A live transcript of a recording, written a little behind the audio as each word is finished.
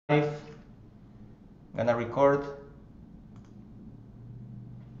Gonna record.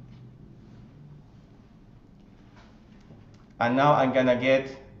 And now I'm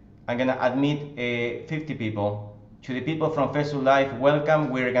gonna admit 50 people. To the people from Facebook Live, welcome.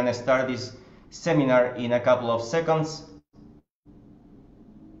 We're gonna start this seminar in a couple of seconds.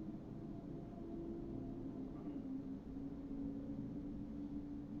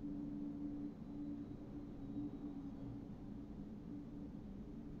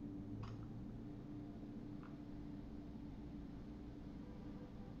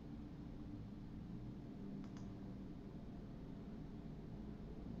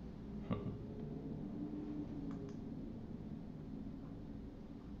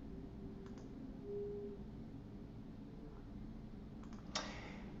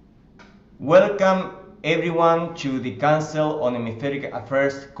 Welcome everyone to the Council on Hemispheric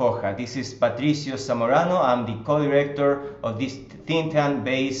Affairs, COHA. This is Patricio Zamorano. I'm the co-director of this think tank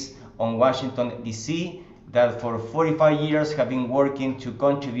based on Washington, D.C. that for 45 years have been working to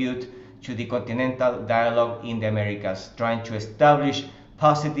contribute to the continental dialogue in the Americas, trying to establish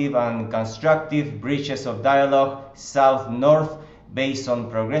positive and constructive bridges of dialogue south-north based on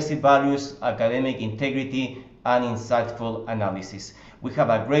progressive values, academic integrity, and insightful analysis. We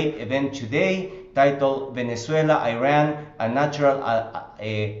have a great event today titled Venezuela-Iran, a natural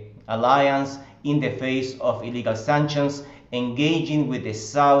alliance in the face of illegal sanctions, engaging with the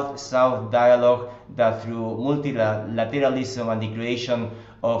South-South dialogue that through multilateralism and the creation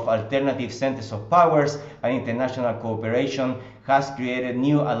of alternative centers of powers and international cooperation has created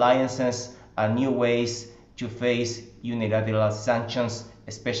new alliances and new ways to face unilateral sanctions,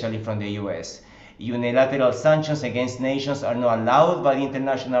 especially from the US. Unilateral sanctions against nations are not allowed by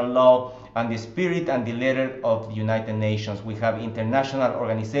international law and the spirit and the letter of the United Nations. We have international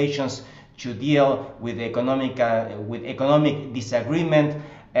organizations to deal with economic disagreement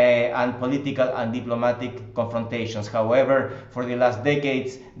and political and diplomatic confrontations. However, for the last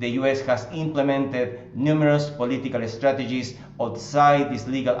decades, the US has implemented numerous political strategies outside these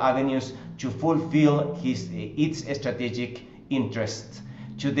legal avenues to fulfill its strategic interests.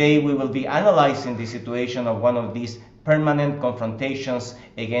 Today we will be analyzing the situation of one of these permanent confrontations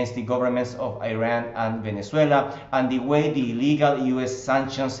against the governments of Iran and Venezuela and the way the illegal US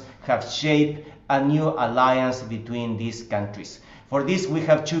sanctions have shaped a new alliance between these countries. For this we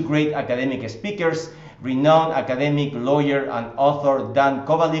have two great academic speakers, renowned academic, lawyer and author Dan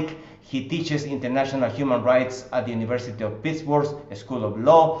Kovalic. He teaches international human rights at the University of Pittsburgh School of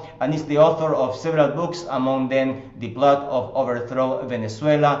Law and is the author of several books, among them The Plot of Overthrow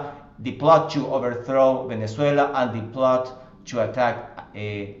Venezuela, The Plot to Overthrow Venezuela, and The Plot to Attack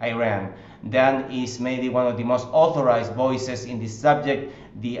Iran. Dan is maybe one of the most authorized voices in this subject,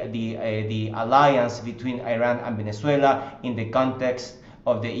 the alliance between Iran and Venezuela in the context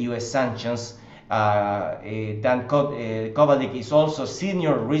of the US sanctions. Dan Kovalic is also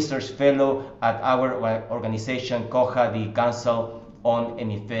Senior Research Fellow at our organization, COHA, the Council on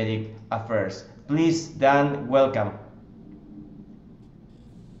Hemispheric Affairs. Please, Dan, welcome.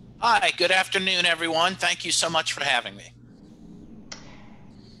 Hi, good afternoon, everyone. Thank you so much for having me.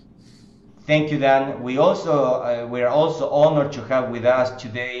 Thank you, Dan. We are also honored to have with us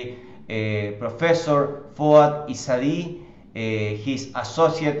today Professor Foad Izadi. He's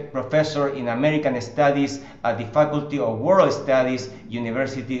Associate Professor in American Studies at the Faculty of World Studies,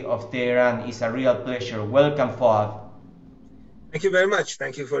 University of Tehran. It's a real pleasure. Welcome, Foad. Thank you very much.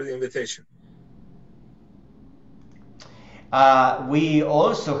 Thank you for the invitation. We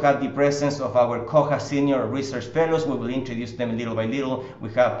also have the presence of our COHA Senior Research Fellows. We will introduce them little by little. We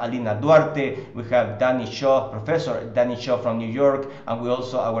have Alina Duarte, we have Danny Shaw, Professor Danny Shaw from New York, and we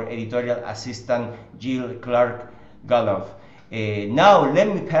also our editorial assistant, Jill Clark-Gallov. Now let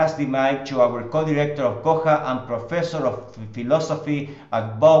me pass the mic to our co-director of COHA and Professor of Philosophy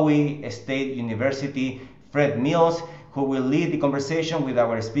at Bowie State University, Fred Mills, who will lead the conversation with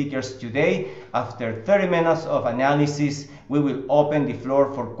our speakers today. After 30 minutes of analysis, we will open the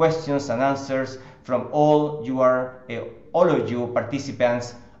floor for questions and answers from all of you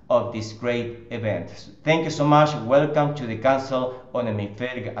participants of this great event. Thank you so much. Welcome to the Council on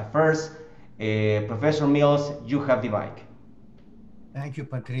Hemispheric Affairs. Professor Mills, you have the mic. Thank you,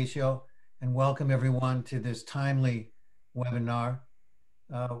 Patricio, and welcome everyone to this timely webinar.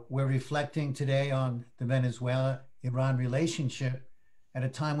 We're reflecting today on the Venezuela-Iran relationship at a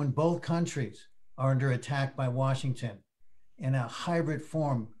time when both countries are under attack by Washington in a hybrid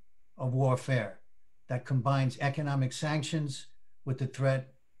form of warfare that combines economic sanctions with the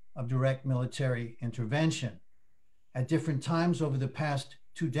threat of direct military intervention. At different times over the past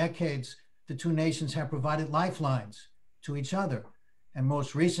 2 decades, the two nations have provided lifelines to each other and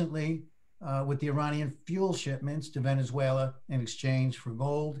most recently with the Iranian fuel shipments to Venezuela in exchange for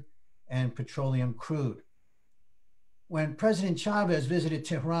gold and petroleum crude. When President Chavez visited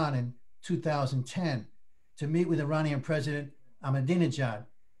Tehran in 2010 to meet with Iranian President Ahmadinejad,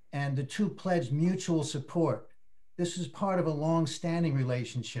 and the two pledged mutual support, this was part of a long-standing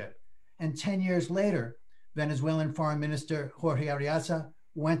relationship. And 10 years later, Venezuelan Foreign Minister Jorge Arreaza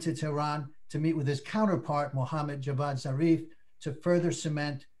went to Tehran to meet with his counterpart, Mohammad Javad Zarif, to further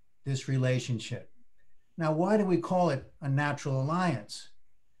cement this relationship. Now, why do we call it a natural alliance?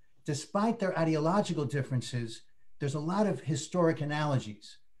 Despite their ideological differences, there's a lot of historic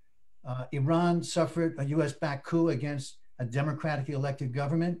analogies. Iran suffered a US-backed coup against a democratically elected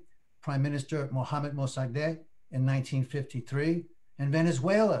government, Prime Minister Mohammad Mossadegh, in 1953, and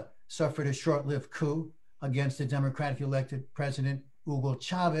Venezuela suffered a short-lived coup against the democratically elected President Hugo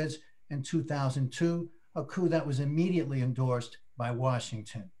Chavez in 2002, a coup that was immediately endorsed by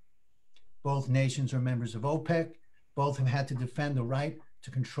Washington. Both nations are members of OPEC. Both have had to defend the right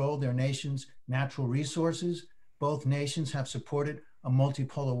to control their nation's natural resources. Both nations have supported a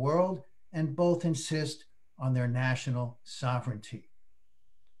multipolar world, and both insist on their national sovereignty.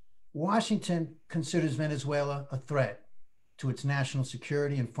 Washington considers Venezuela a threat to its national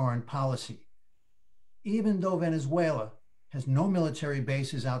security and foreign policy. Even though Venezuela has no military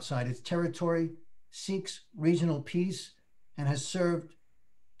bases outside its territory, seeks regional peace, and has served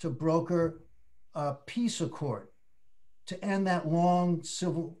to broker a peace accord to end that long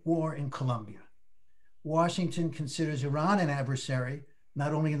civil war in Colombia. Washington considers Iran an adversary,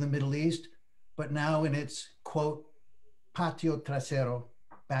 not only in the Middle East, but now in its, quote, patio trasero,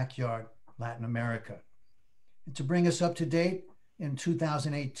 backyard, Latin America. And to bring us up to date, in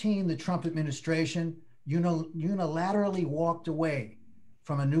 2018, the Trump administration unilaterally walked away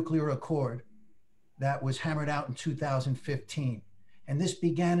from a nuclear accord that was hammered out in 2015. And this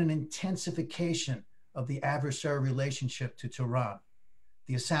began an intensification of the adversarial relationship to Tehran.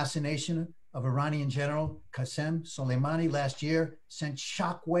 The assassination of Iranian General Qasem Soleimani last year sent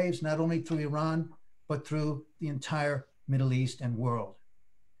shockwaves not only through Iran, but through the entire Middle East and world.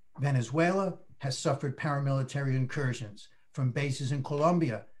 Venezuela has suffered paramilitary incursions from bases in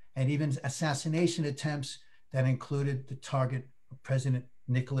Colombia and even assassination attempts that included the target of President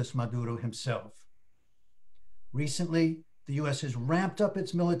Nicolas Maduro himself. Recently, the US has ramped up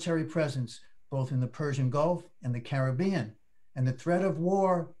its military presence both in the Persian Gulf and the Caribbean, and the threat of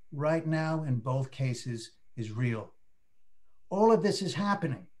war right now in both cases is real. All of this is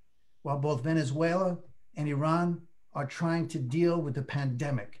happening while both Venezuela and Iran are trying to deal with the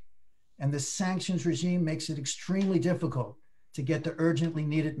pandemic, and the sanctions regime makes it extremely difficult to get the urgently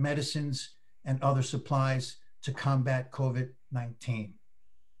needed medicines and other supplies to combat COVID-19.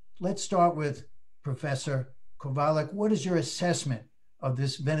 Let's start with Professor Kovalic. What is your assessment of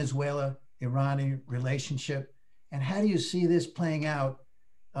this Venezuela-Iran relationship, and how do you see this playing out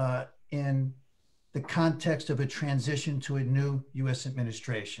in the context of a transition to a new US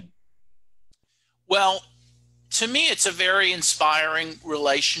administration? Well, to me, it's a very inspiring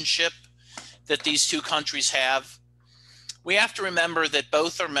relationship that these two countries have. We have to remember that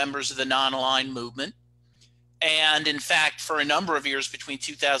both are members of the non-aligned movement. And in fact, for a number of years between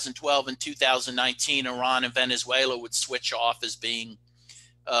 2012 and 2019, Iran and Venezuela would switch off as being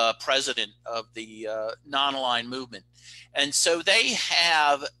president of the non-aligned movement. And so they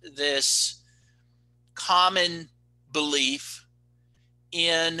have this common belief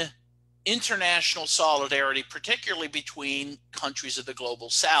in international solidarity, particularly between countries of the global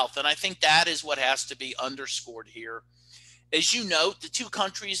South. And I think that is what has to be underscored here. As you note, the two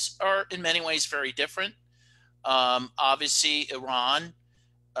countries are in many ways very different. Obviously, Iran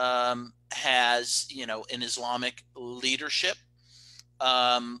has, an Islamic leadership.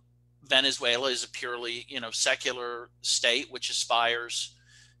 Venezuela is a purely, secular state which aspires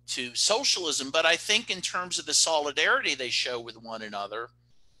to socialism. But I think in terms of the solidarity they show with one another,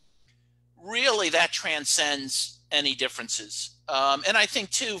 really that transcends any differences. And I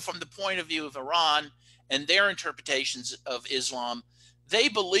think, too, from the point of view of Iran and their interpretations of Islam, they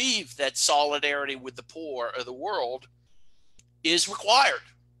believe that solidarity with the poor of the world is required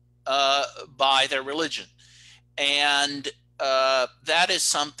by their religion. And that is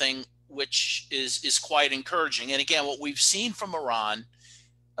something which is quite encouraging. And again, what we've seen from Iran,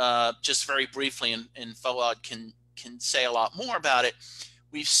 just very briefly, and Foad can say a lot more about it,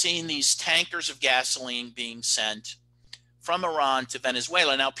 we've seen these tankers of gasoline being sent from Iran to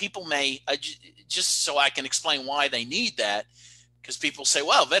Venezuela. Now, people may, just so I can explain why they need that, because people say,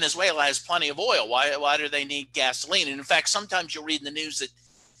 well, Venezuela has plenty of oil. Why do they need gasoline? And in fact, sometimes you'll read in the news that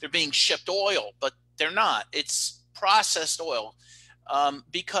they're being shipped oil, but they're not. It's processed oil.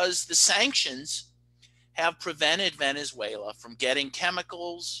 because the sanctions have prevented Venezuela from getting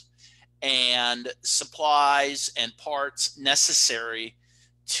chemicals and supplies and parts necessary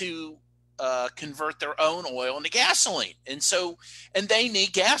to convert their own oil into gasoline. And they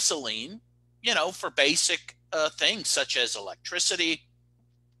need gasoline, you know, for basic things such as electricity,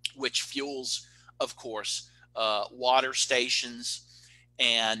 which fuels, of course, water stations,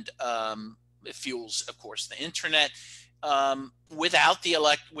 and it fuels, of course, the internet. Without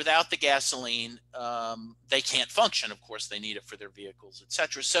the gasoline, they can't function. Of course, they need it for their vehicles,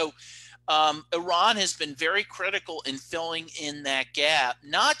 etc. So Iran has been very critical in filling in that gap,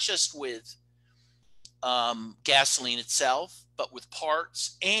 not just with gasoline itself, but with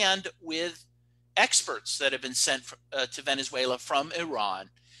parts and with experts that have been sent to Venezuela from Iran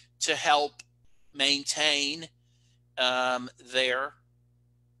to help maintain their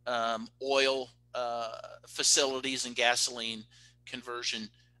oil facilities and gasoline conversion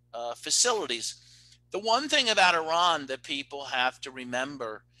facilities. The one thing about Iran that people have to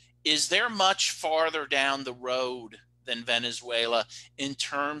remember is they're much farther down the road than Venezuela in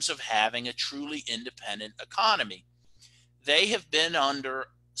terms of having a truly independent economy. They have been under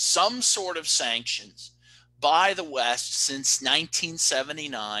some sort of sanctions by the West since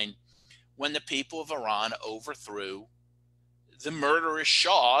 1979, when the people of Iran overthrew the murderous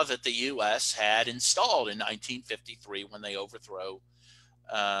Shah that the U.S. had installed in 1953 when they overthrew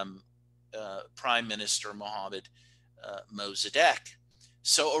Prime Minister Mohammad Mossadegh.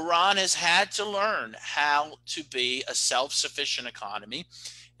 So Iran has had to learn how to be a self-sufficient economy.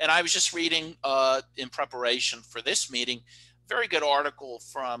 And I was just reading in preparation for this meeting, a very good article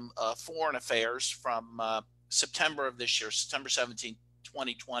from Foreign Affairs from September of this year, September 17,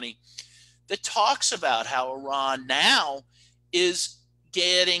 2020, that talks about how Iran now is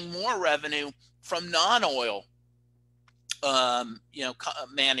getting more revenue from non-oil,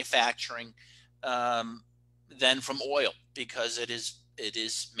 manufacturing than from oil, because it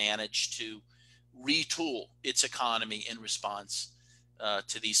is managed to retool its economy in response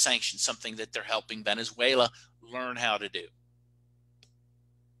to these sanctions, something that they're helping Venezuela learn how to do.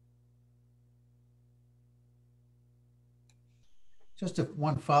 Just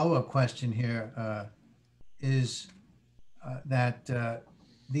one follow-up question here is that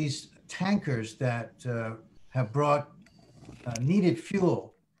these tankers that have brought needed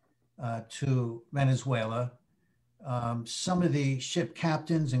fuel to Venezuela, some of the ship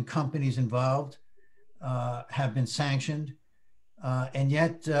captains and companies involved have been sanctioned, and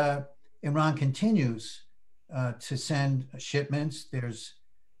yet Iran continues to send shipments. There's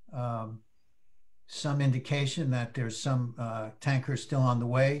some indication that there's some tankers still on the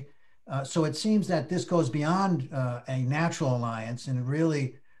way. So it seems that this goes beyond a natural alliance, and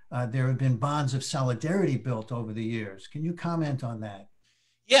really there have been bonds of solidarity built over the years. Can you comment on that?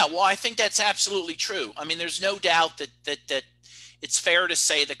 Yeah, well, I think that's absolutely true. I mean, there's no doubt that it's fair to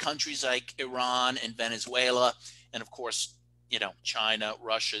say that countries like Iran and Venezuela, and of course, you know, China,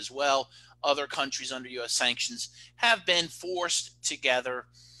 Russia as well, other countries under U.S. sanctions, have been forced together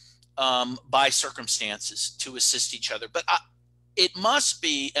by circumstances to assist each other. But it must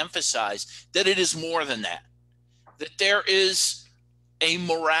be emphasized that it is more than that, that there is a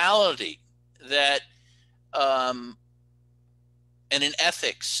morality that and an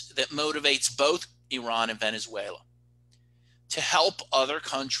ethics that motivates both Iran and Venezuela to help other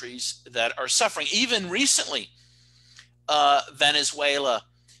countries that are suffering. Even recently, Venezuela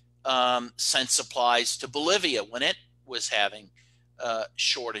sent supplies to Bolivia when it was having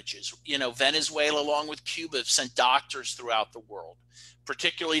shortages. You know, Venezuela, along with Cuba, have sent doctors throughout the world,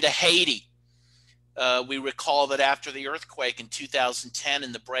 particularly to Haiti. We recall that after the earthquake in 2010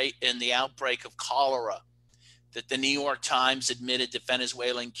 in the outbreak of cholera, that the New York Times admitted that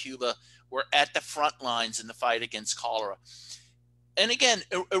Venezuela and Cuba were at the front lines in the fight against cholera. And again,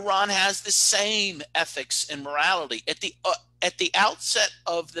 Iran has the same ethics and morality. At the outset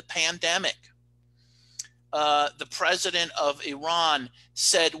of the pandemic, the president of Iran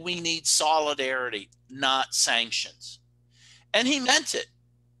said, "We need solidarity, not sanctions." And he meant it.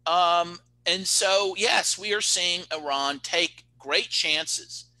 And so, yes, we are seeing Iran take great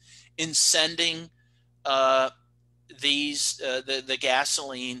chances in sending the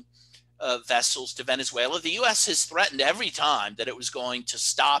gasoline vessels to Venezuela. The U.S. has threatened every time that it was going to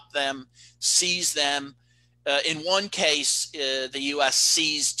stop them, seize them. In one case, the U.S.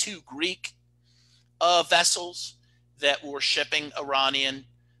 seized 2 Greek vessels that were shipping Iranian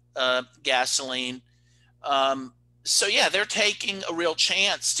gasoline. So yeah, they're taking a real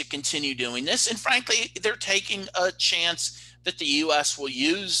chance to continue doing this. And frankly, they're taking a chance that the U.S. will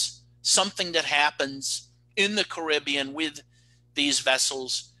use something that happens in the Caribbean with these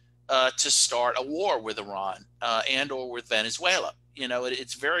vessels to start a war with Iran and or with Venezuela. You know,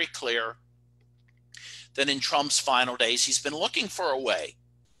 it's very clear that in Trump's final days, he's been looking for a way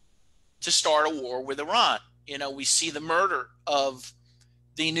to start a war with Iran. You know, we see the murder of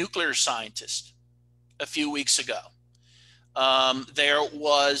the nuclear scientist a few weeks ago. There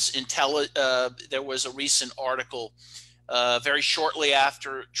was a recent article very shortly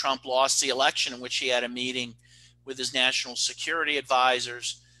after Trump lost the election in which he had a meeting with his national security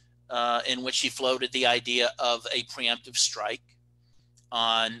advisors in which he floated the idea of a preemptive strike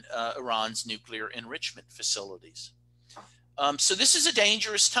on Iran's nuclear enrichment facilities. So this is a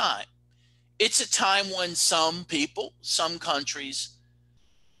dangerous time. It's a time when some people, some countries,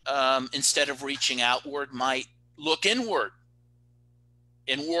 instead of reaching outward, might look inward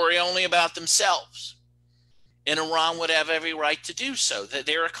and worry only about themselves. And Iran would have every right to do so. That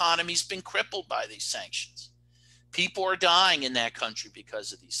their economy's been crippled by these sanctions. People are dying in that country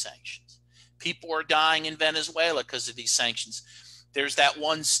because of these sanctions. People are dying in Venezuela because of these sanctions. There's that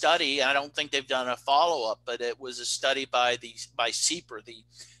one study, I don't think they've done a follow-up, but it was a study by CEPR, the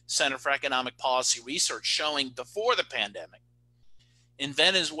Center for Economic Policy Research, showing before the pandemic, in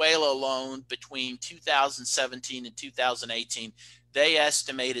Venezuela alone, between 2017 and 2018, they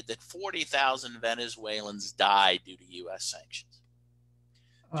estimated that 40,000 Venezuelans died due to U.S. sanctions.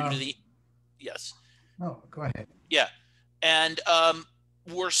 Yes. No, go ahead. Yeah. And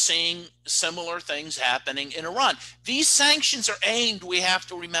we're seeing similar things happening in Iran. These sanctions are aimed, we have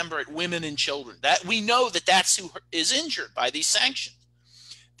to remember, at women and children. That we know that that's who is injured by these sanctions.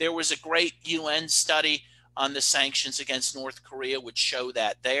 There was a great UN study on the sanctions against North Korea, which show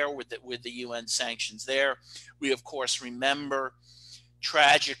that there with the UN sanctions there. We, of course, remember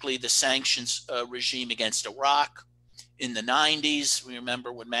tragically the sanctions regime against Iraq in the 90s. We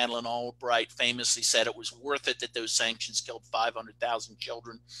remember when Madeleine Albright famously said it was worth it that those sanctions killed 500,000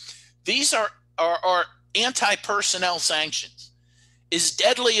 children. These are anti-personnel sanctions, as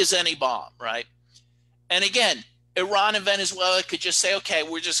deadly as any bomb, right? And again, Iran and Venezuela could just say, okay,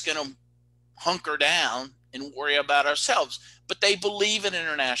 we're just going to hunker down and worry about ourselves. But they believe in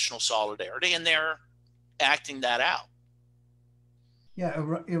international solidarity, and they're acting that out. Yeah,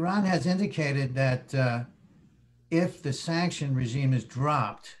 Iran has indicated that if the sanction regime is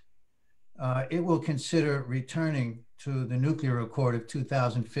dropped, it will consider returning to the nuclear accord of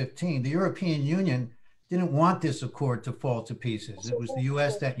 2015. The European Union didn't want this accord to fall to pieces. It was the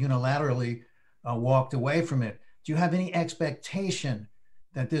US that unilaterally walked away from it. Do you have any expectation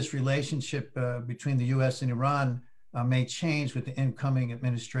that this relationship between the US and Iran may change with the incoming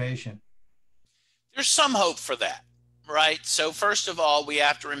administration? There's some hope for that, right? So first of all, we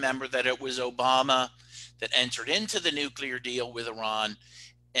have to remember that it was Obama that entered into the nuclear deal with Iran.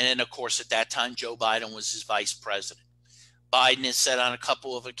 And of course, at that time, Joe Biden was his vice president. Biden has said on a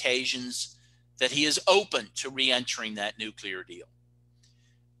couple of occasions that he is open to re-entering that nuclear deal.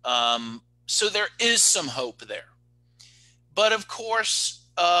 So there is some hope there. But of course,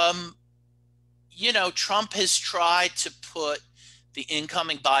 you know, Trump has tried to put the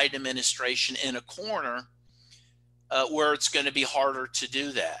incoming Biden administration in a corner where it's going to be harder to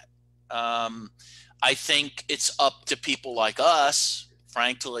do that. I think it's up to people like us,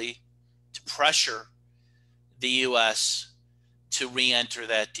 frankly, to pressure the U.S. to re-enter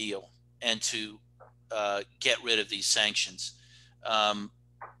that deal and to get rid of these sanctions.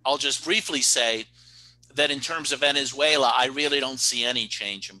 I'll just briefly say that in terms of Venezuela, I really don't see any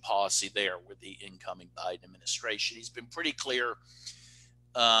change in policy there with the incoming Biden administration. He's been pretty clear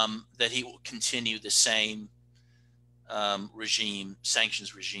that he will continue the same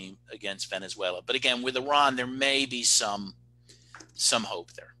sanctions regime against Venezuela. But again, with Iran, there may be some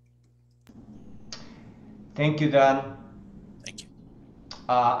hope there. Thank you, Dan. Thank you.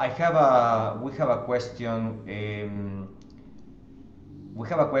 We have a question. We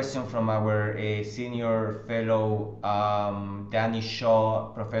have a question from our senior fellow, Danny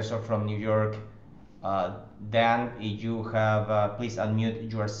Shaw, professor from New York. Dan, if you have, please unmute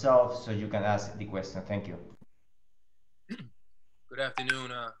yourself so you can ask the question. Thank you. Good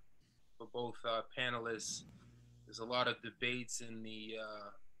afternoon for both panelists. There's a lot of debates in the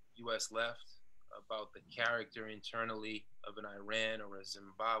U.S. left about the character internally of an Iran or a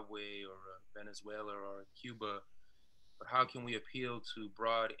Zimbabwe or a Venezuela or a Cuba. But how can we appeal to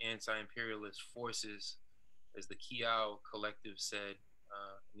broad anti-imperialist forces, as the Kiao Collective said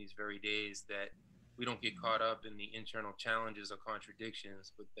in these very days, that we don't get caught up in the internal challenges or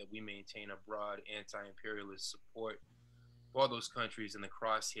contradictions, but that we maintain a broad anti-imperialist support for all those countries in the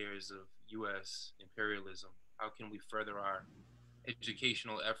crosshairs of U.S. imperialism? How can we further our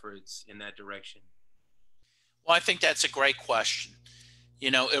educational efforts in that direction? Well, I think that's a great question.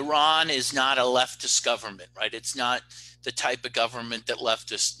 You know, Iran is not a leftist government, right? It's not the type of government that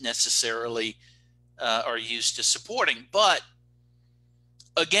leftists necessarily are used to supporting. But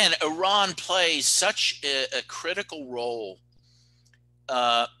again, Iran plays such a critical role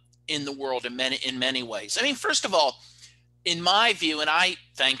in the world in many ways. I mean, first of all, in my view, and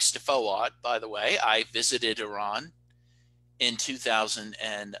thanks to Foad, by the way, I visited Iran in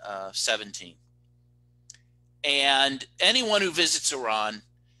 2017. And anyone who visits Iran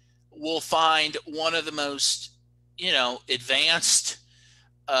will find one of the most, advanced,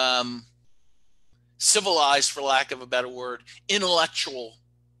 civilized, for lack of a better word, intellectual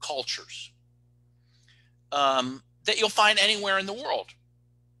cultures that you'll find anywhere in the world.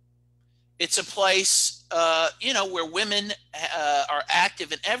 It's a place, where women are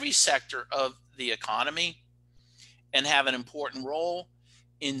active in every sector of the economy and have an important role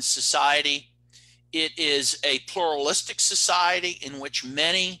in society. It is a pluralistic society in which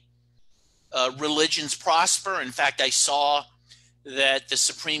many religions prosper. In fact, I saw that the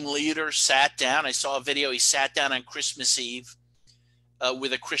supreme leader sat down. I saw a video. He sat down on Christmas Eve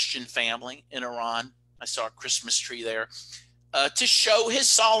with a Christian family in Iran. I saw a Christmas tree there to show his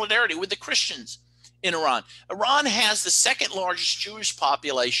solidarity with the Christians in Iran. Iran has the second largest Jewish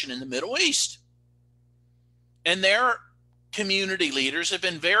population in the Middle East. And their community leaders have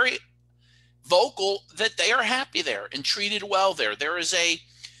been very vocal that they are happy there and treated well there. There is a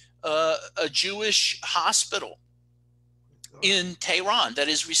Jewish hospital in Tehran that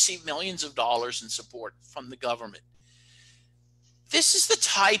has received millions of dollars in support from the government. This is the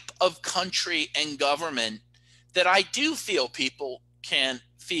type of country and government that I do feel people can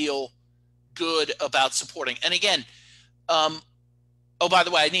feel good about supporting. And again, oh, by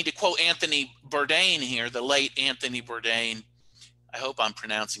the way, I need to quote Anthony Bourdain here, the late Anthony Bourdain. I hope I'm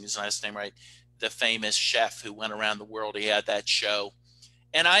pronouncing his last name right. The famous chef who went around the world. He had that show.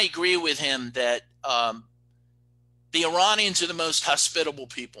 And I agree with him that the Iranians are the most hospitable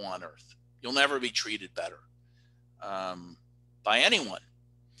people on earth. You'll never be treated better by anyone.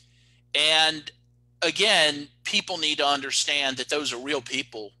 And again, people need to understand that those are real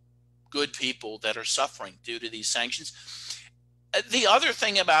people, good people that are suffering due to these sanctions. The other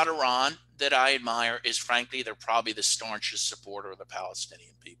thing about Iran that I admire is, frankly, they're probably the staunchest supporter of the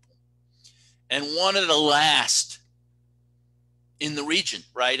Palestinian people. And one of the last in the region,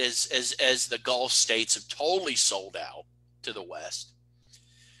 right, as the Gulf states have totally sold out to the West,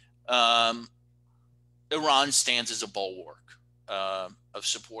 Iran stands as a bulwark of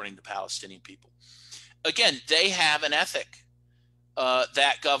supporting the Palestinian people. Again, they have an ethic,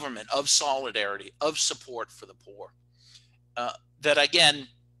 that government, of solidarity, of support for the poor, that, again,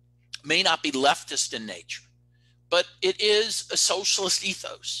 may not be leftist in nature, but it is a socialist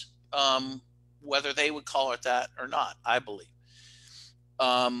ethos, whether they would call it that or not, I believe.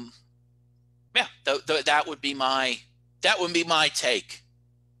 That would be my take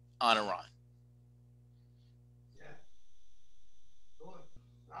on Iran.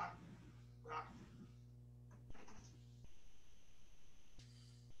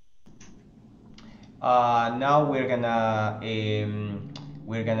 Now we're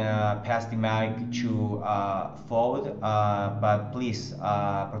gonna pass the mic to Foad, but please,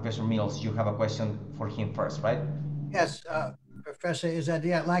 Professor Mills, you have a question for him first, right? Yes, Professor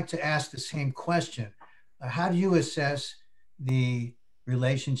Izadi, I'd like to ask the same question. How do you assess the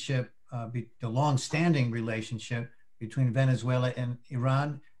relationship, the long-standing relationship between Venezuela and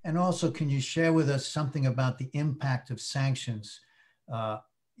Iran? And also, can you share with us something about the impact of sanctions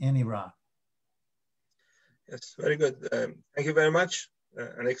in Iran? Yes, very good. Thank you very much.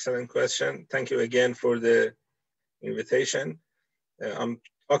 An excellent question. Thank you again for the invitation. I'm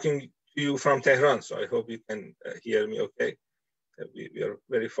talking to you from Tehran, so I hope you can hear me okay. We are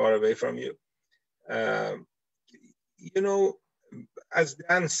very far away from you. As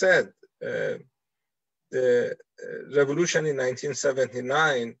Dan said, the revolution in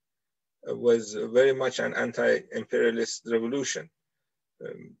 1979 was very much an anti-imperialist revolution.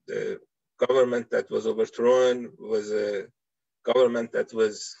 The government that was overthrown was a government that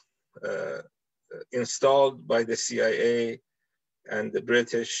was installed by the CIA and the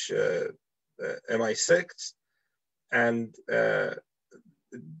British MI6, and the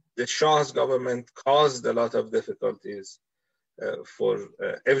Shah's government caused a lot of difficulties for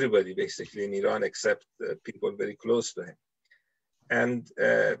everybody basically in Iran, except people very close to him. And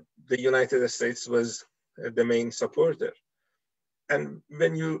the United States was the main supporter. And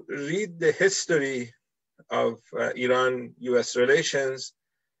when you read the history of Iran-US relations,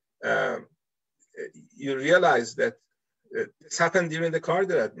 you realize that this happened during the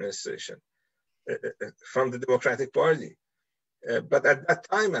Carter administration. from the Democratic Party. But at that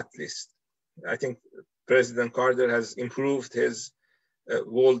time, at least, I think President Carter has improved his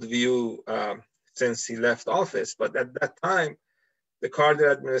worldview since he left office. But at that time, the Carter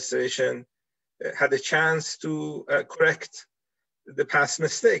administration had a chance to correct the past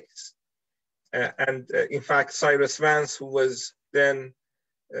mistakes. In fact, Cyrus Vance, who was then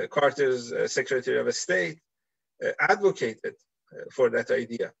Carter's Secretary of State, advocated for that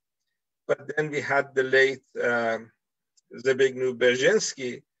idea. But then we had the late Zbigniew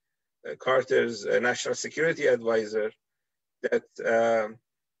Brzezinski, Carter's national security advisor, that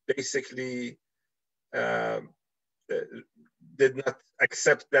basically did not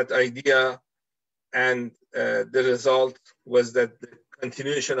accept that idea. And the result was that the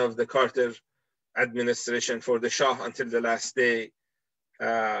continuation of the Carter administration for the Shah until the last day.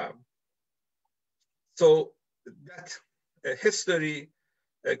 So that history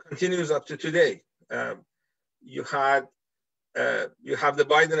continues up to today. You have the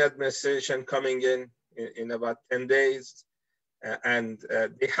Biden administration coming in about 10 days, and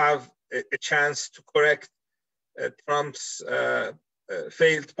they have a chance to correct Trump's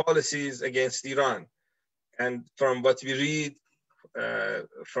failed policies against Iran. And from what we read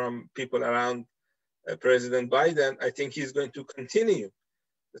from people around President Biden, I think he's going to continue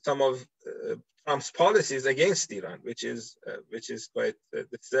some of Trump's policies against Iran, which is quite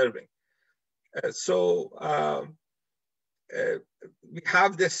disturbing. We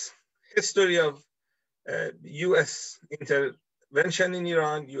have this history of U.S. intervention in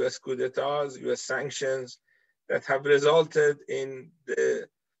Iran, U.S. coup d'etats, U.S. sanctions that have resulted in the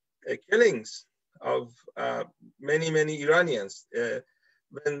killings of many, many Iranians.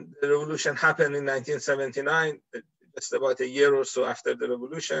 When the revolution happened in 1979, just about a year or so after the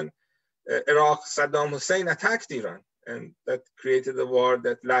revolution, Iraq, Saddam Hussein attacked Iran, and that created a war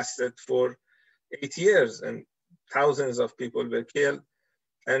that lasted for 8 years, and thousands of people were killed.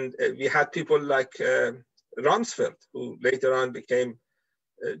 And we had people like Rumsfeld, who later on became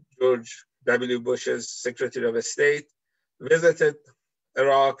George W. Bush's Secretary of State, visited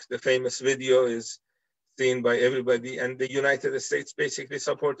Iraq. The famous video is seen by everybody, and the United States basically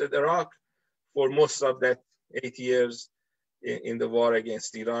supported Iraq for most of that 8 years in the war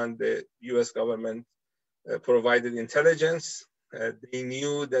against Iran. The US government provided intelligence. They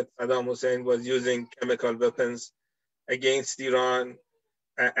knew that Saddam Hussein was using chemical weapons against Iran,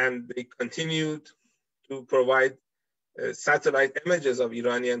 and they continued to provide satellite images of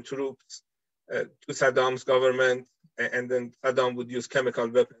Iranian troops to Saddam's government, and then Saddam would use chemical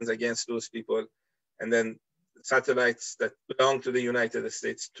weapons against those people. And then satellites that belonged to the United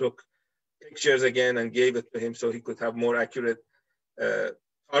States took pictures again and gave it to him so he could have more accurate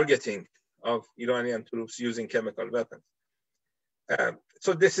targeting of Iranian troops using chemical weapons.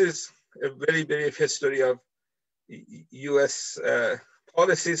 So this is a very brief history of US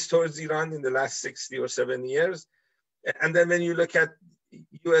policies towards Iran in the last 60 or 70 years. And then when you look at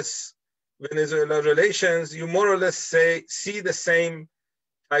US-Venezuela relations, you more or less see the same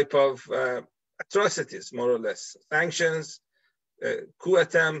type of atrocities, more or less. Sanctions, coup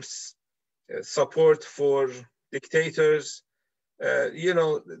attempts, support for dictators.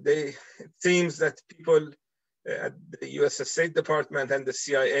 It seems that people at the US State Department and the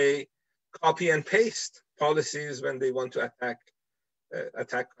CIA copy and paste policies when they want to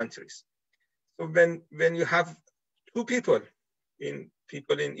attack countries. So when you have two people in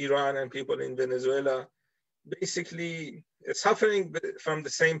Iran and people in Venezuela basically suffering from the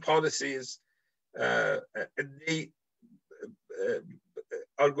same policies, they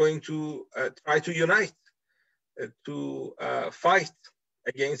are going to try to unite to fight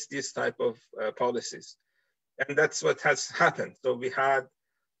against this type of policies. And that's what has happened. So we had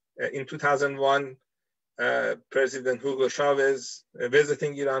in 2001, President Hugo Chavez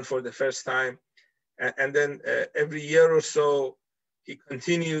visiting Iran for the first time. And then every year or so, he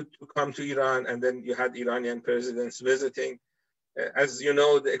continued to come to Iran, and then you had Iranian presidents visiting. As you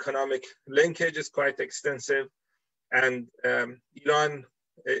know, the economic linkage is quite extensive, and Iran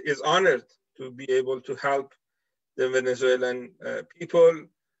is honored to be able to help the Venezuelan people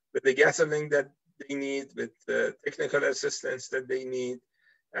with the gasoline that they need, with the technical assistance that they need.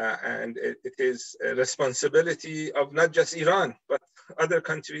 And it is a responsibility of not just Iran, but other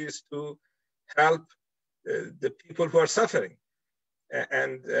countries to help the people who are suffering.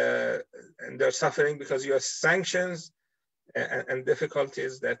 And they're suffering because you have sanctions and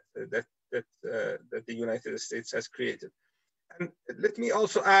difficulties that the United States has created. And let me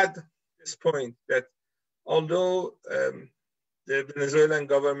also add this point that although the Venezuelan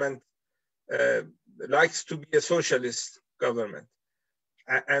government likes to be a socialist government,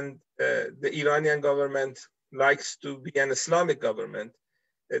 and the Iranian government likes to be an Islamic government,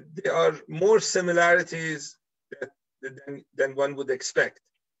 there are more similarities than one would expect.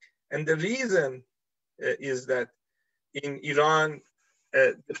 And the reason is that in Iran,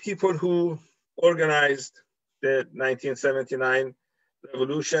 the people who organized the 1979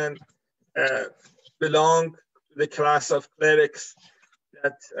 revolution belong to the class of clerics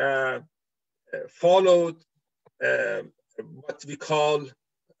that followed what we call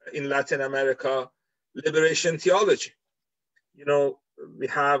in Latin America liberation theology. You know, we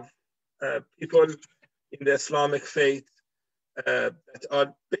have people in the Islamic faith that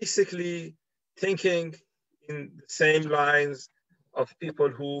are basically thinking in the same lines of people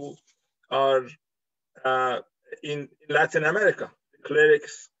who are in Latin America. The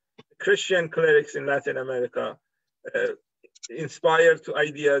clerics, the Christian clerics in Latin America, inspired to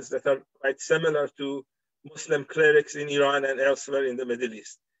ideas that are quite similar to Muslim clerics in Iran and elsewhere in the Middle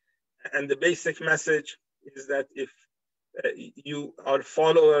East. And the basic message is that if you are a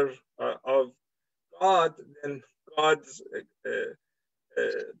follower of God, then God's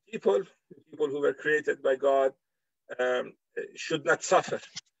people who were created by God, should not suffer.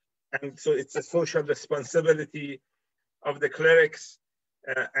 And so it's a social responsibility of the clerics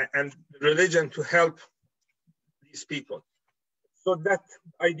and religion to help these people. So that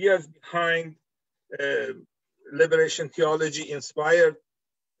ideas behind liberation theology inspired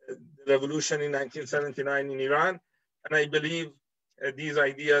the revolution in 1979 in Iran. And I believe these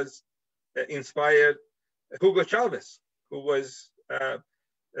ideas inspired Hugo Chavez, who was a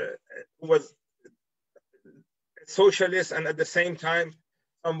socialist and at the same time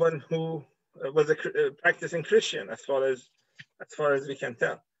someone who was a practicing Christian, as far as we can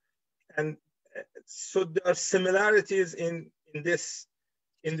tell. And so there are similarities in this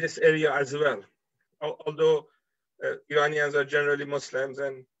area as well. Although Iranians are generally Muslims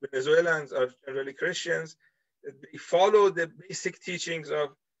and Venezuelans are generally Christians, they follow the basic teachings of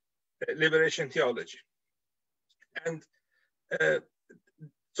liberation theology. And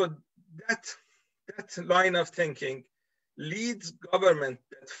so that line of thinking leads government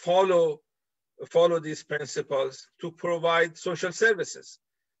that follow these principles to provide social services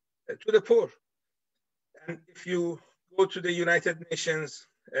to the poor. And if you go to the United Nations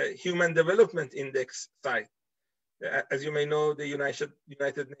Human Development Index site, as you may know, the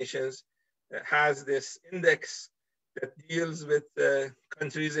United Nations has this index that deals with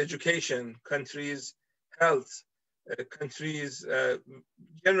countries' education, countries' health, countries'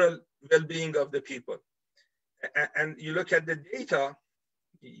 general well-being of the people. And you look at the data,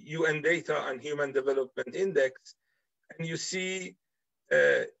 UN data on Human Development Index, and you see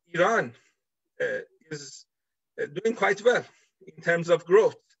Iran is doing quite well in terms of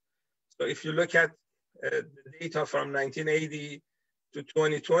growth. So if you look at the data from 1980 to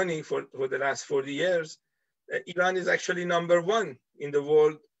 2020 for the last 40 years, Iran is actually #1 in the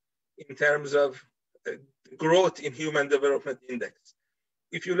world in terms of growth in Human Development Index.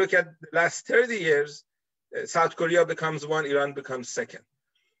 If you look at the last 30 years, South Korea becomes 1, Iran becomes 2nd.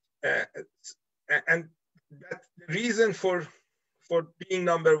 And that the reason for being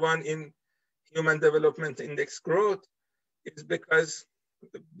 #1 in Human Development Index growth is because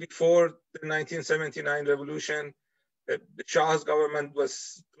before the 1979 revolution, the Shah's government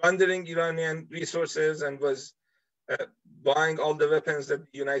was plundering Iranian resources and was buying all the weapons that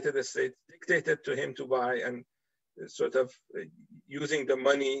the United States dictated to him to buy, and sort of using the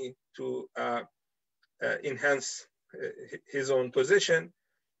money to enhance his own position.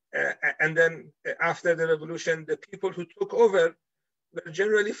 And then after the revolution, the people who took over were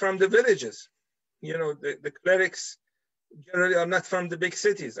generally from the villages. You know, the clerics generally are not from the big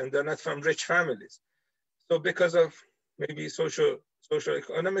cities and they're not from rich families. So because of maybe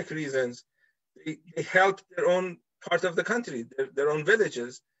socio-economic reasons, they helped their own part of the country, their own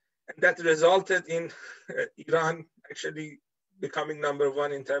villages. And that resulted in Iran actually becoming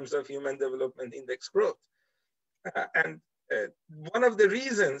 #1 in terms of Human Development Index growth. And one of the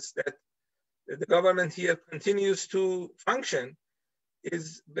reasons that the government here continues to function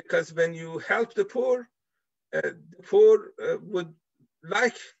is because when you help the poor would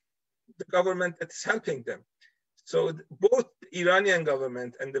like the government that's helping them. So both the Iranian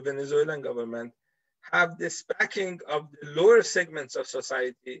government and the Venezuelan government have this backing of the lower segments of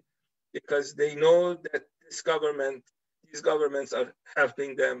society because they know that these governments are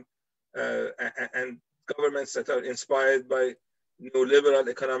helping them, and governments that are inspired by neoliberal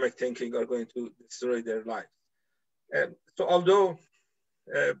economic thinking are going to destroy their lives. So although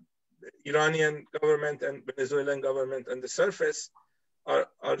the Iranian government and Venezuelan government on the surface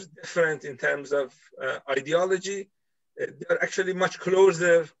are different in terms of ideology, they're actually much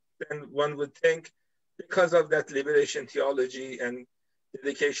closer than one would think because of that liberation theology and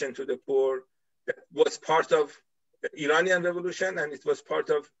dedication to the poor that was part of the Iranian revolution, and it was part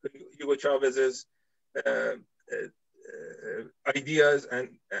of Hugo Chavez's ideas and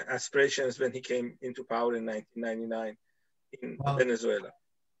aspirations when he came into power in 1999 in Venezuela.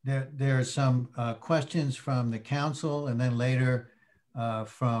 There are some questions from the council, and then later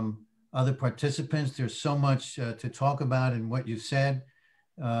from other participants. There's so much to talk about in what you said.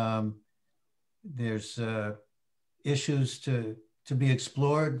 There's issues to be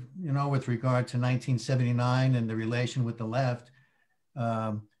explored, you know, with regard to 1979 and the relation with the left.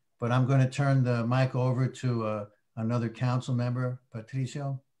 But I'm going to turn the mic over to another council member,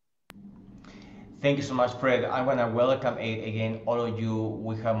 Patricio. Thank you so much, Fred. I want to welcome again all of you.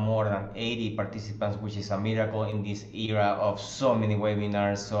 We have more than 80 participants, which is a miracle in this era of so many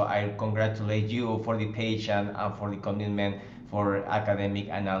webinars. So I congratulate you for the patience and for the commitment for academic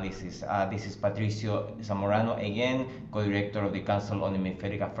analysis. This is Patricio Zamorano again, co-director of the Council on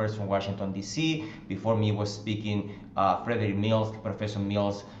Hemispheric Affairs from Washington, D.C. Before me was speaking Frederick Mills, Professor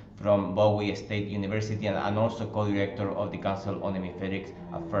Mills from Bowie State University, and also co-director of the Council on Hemispheric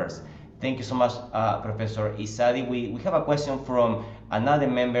Affairs. Thank you so much, Professor Izadi. We have a question from another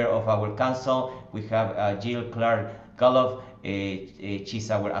member of our council. We have Jill Clark-Gallov.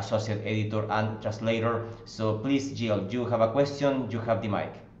 She's our associate editor and translator. So please, Jill, you have a question, you have the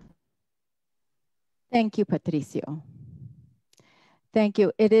mic. Thank you, Patricio. Thank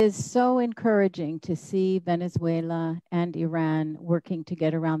you. It is so encouraging to see Venezuela and Iran working to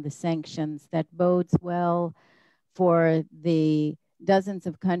get around the sanctions. That bodes well for the dozens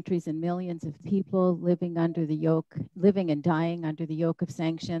of countries and millions of people living under the yoke, living and dying under the yoke of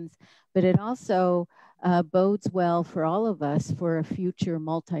sanctions. But it also bodes well for all of us for a future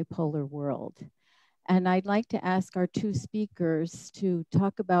multipolar world. And I'd like to ask our two speakers to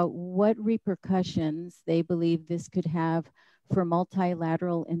talk about what repercussions they believe this could have for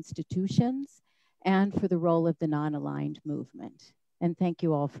multilateral institutions and for the role of the non-aligned movement. And thank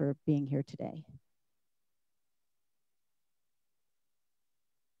you all for being here today.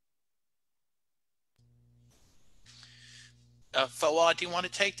 Foad, do you want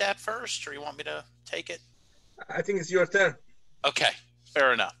to take that first, or you want me to take it? I think it's your turn. Okay,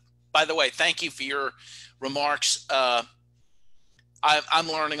 fair enough. By the way, thank you for your remarks. I'm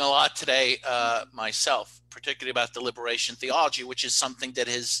learning a lot today myself, particularly about the liberation theology, which is something that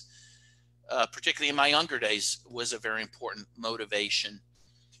has, particularly in my younger days, was a very important motivation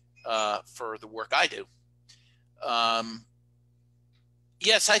for the work I do.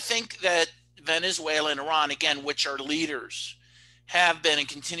 Yes, I think that Venezuela and Iran, again, which are leaders, have been and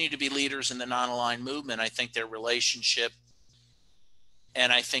continue to be leaders in the non-aligned movement. I think their relationship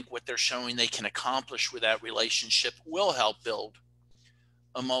and I think what they're showing they can accomplish with that relationship will help build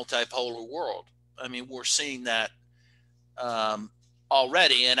a multipolar world. I mean, we're seeing that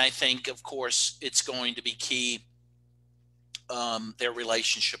already. And I think, of course, it's going to be key, their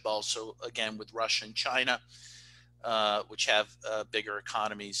relationship also, again, with Russia and China, which have bigger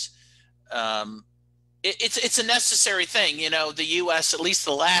economies. It's a necessary thing. You know, the U.S., at least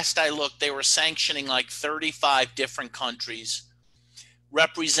the last I looked, they were sanctioning like 35 different countries,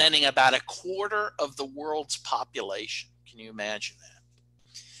 representing about a quarter of the world's population. Can you imagine that?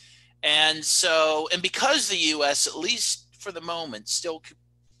 And so, and because the U.S., at least for the moment, still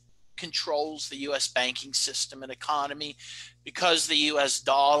controls the U.S. banking system and economy, because the U.S.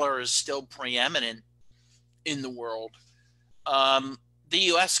 dollar is still preeminent in the world, the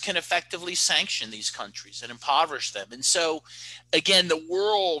U.S. can effectively sanction these countries and impoverish them. And so, again, the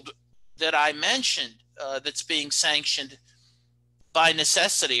world that I mentioned that's being sanctioned by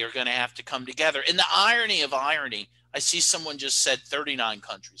necessity are going to have to come together. And the irony of irony, I see someone just said 39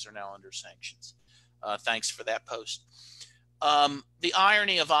 countries are now under sanctions. Thanks for that post. The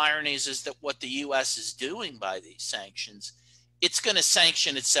irony of ironies is that what the U.S. is doing by these sanctions, it's going to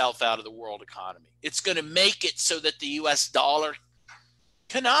sanction itself out of the world economy. It's going to make it so that the U.S. dollar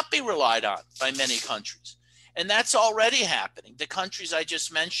cannot be relied on by many countries. And that's already happening. The countries I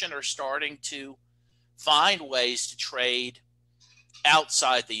just mentioned are starting to find ways to trade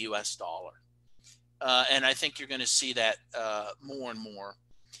outside the U.S. dollar. And I think you're going to see that more and more.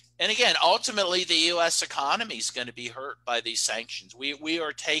 And again, ultimately, the U.S. economy is going to be hurt by these sanctions. We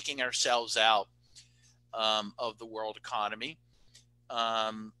are taking ourselves out of the world economy.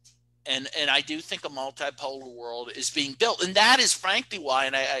 And I do think a multipolar world is being built. And that is frankly why,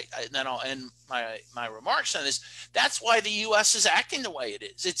 and then I'll end my remarks on this, that's why the U.S. is acting the way it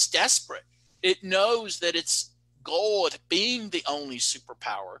is. It's desperate. It knows that its goal of being the only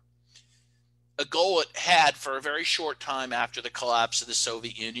superpower a goal it had for a very short time after the collapse of the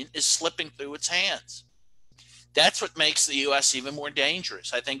Soviet Union is slipping through its hands. That's what makes the U.S. even more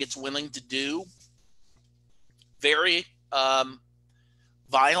dangerous. I think it's willing to do very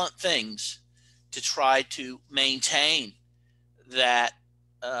violent things to try to maintain that,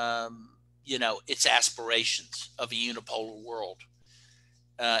 you know, its aspirations of a unipolar world.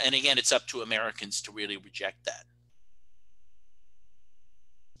 And again, it's up to Americans to really reject that.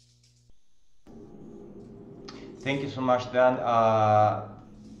 Thank you so much, Dan.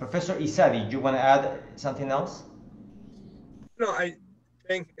 Professor Izadi, you want to add something else? No, I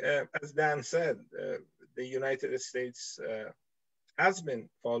think, as Dan said, the United States has been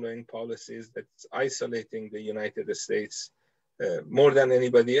following policies that's isolating the United States more than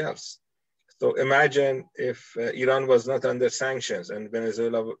anybody else. So imagine if Iran was not under sanctions and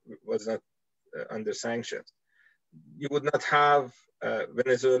Venezuela was not under sanctions. You would not have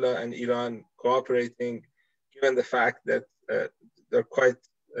Venezuela and Iran cooperating, given the fact that they're quite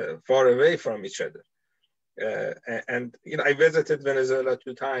far away from each other. And you know, I visited Venezuela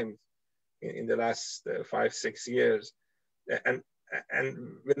 2 times in the last 5-6 years, and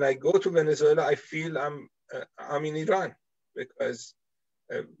when I go to Venezuela, I feel I'm in Iran, because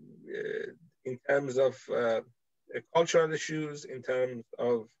in terms of cultural issues, in terms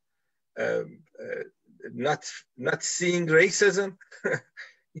of not seeing racism,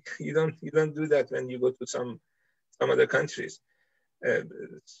 you don't do that when you go to some other countries.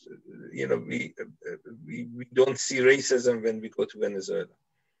 You know, we don't see racism when we go to Venezuela,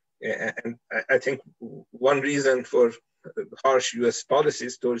 and I think one reason for harsh U.S.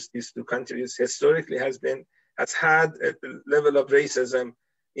 policies towards these 2 countries historically has had a level of racism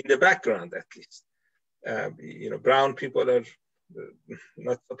in the background, at least. You know, brown people are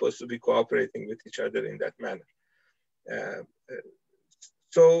not supposed to be cooperating with each other in that manner.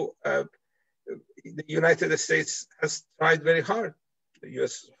 So the United States has tried very hard. The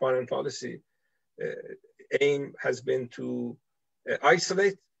U.S. foreign policy aim has been to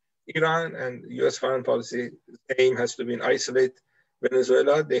isolate Iran, and U.S. foreign policy aim has to be to isolate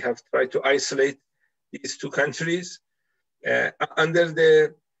Venezuela. They have tried to isolate these 2 countries under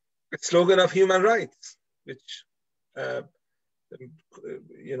the slogan of human rights, which,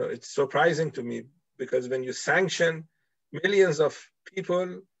 you know, it's surprising to me, because when you sanction millions of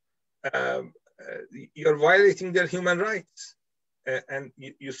people, you're violating their human rights. And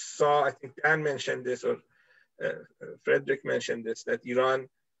you saw, I think Dan mentioned this, or Frederick mentioned this, that Iran,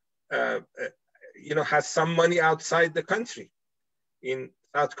 you know, has some money outside the country, in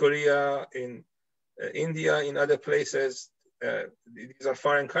South Korea, in India, in other places. These are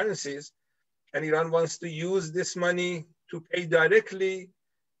foreign currencies, and Iran wants to use this money to pay directly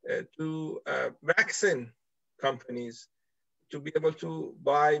to vaccine companies to be able to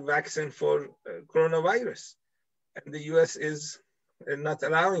buy vaccine for coronavirus. And the US is not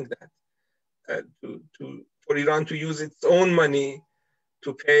allowing that, for Iran to use its own money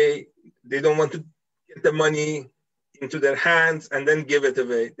to pay. They don't want to get the money into their hands and then give it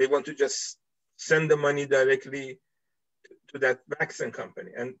away. They want to just send the money directly to that vaccine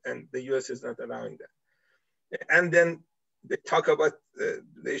company, and the US is not allowing that. And then they talk about the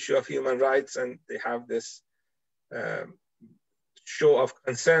issue of human rights, and they have this show of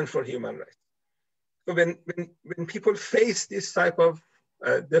concern for human rights. So when people face this type of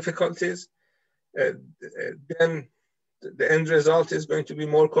difficulties, then the end result is going to be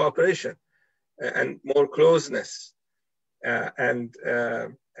more cooperation and more closeness. And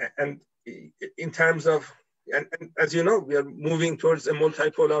in terms of, and as you know, we are moving towards a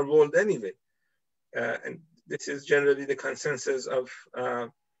multipolar world anyway. And this is generally the consensus of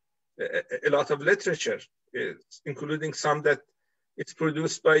a lot of literature, including some that it's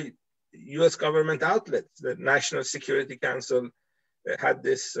produced by US government outlets. The National Security Council had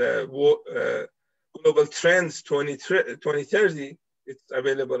this Global Trends 2030. It's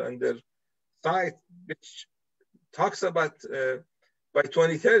available on their site, which talks about by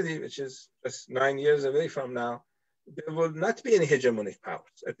 2030, which is just 9 years away from now, there will not be any hegemonic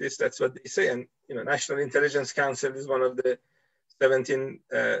powers. At least that's what they say. And you know, National Intelligence Council is one of the 17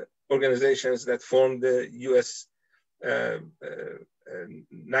 organizations that form the US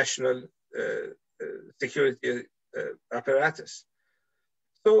national security apparatus.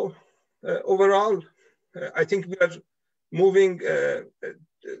 So overall, I think we are moving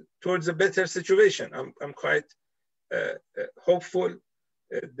towards a better situation. I'm quite hopeful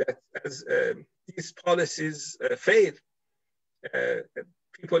that as these policies fail,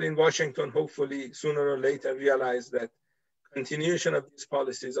 people in Washington hopefully sooner or later realize that continuation of these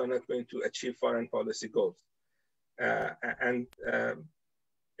policies are not going to achieve foreign policy goals. And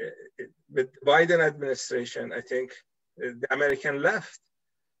with the Biden administration, I think the American left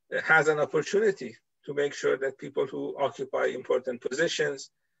has an opportunity to make sure that people who occupy important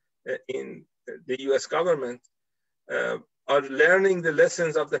positions in the US government are learning the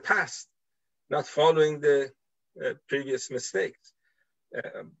lessons of the past, not following the previous mistakes.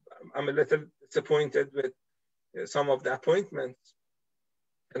 I'm a little disappointed with some of the appointments,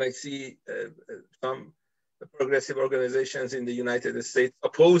 and I see some progressive organizations in the United States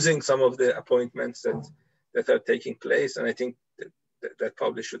opposing some of the appointments that are taking place, and I think that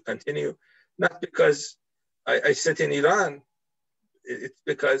probably should continue. Not because I sit in Iran, it's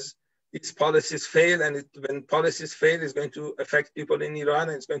because these policies fail, and when policies fail, it's going to affect people in Iran,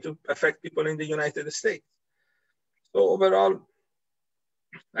 and it's going to affect people in the United States. So overall,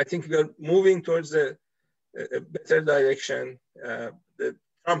 I think we are moving towards a better direction. The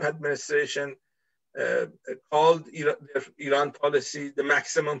Trump administration called their Iran policy the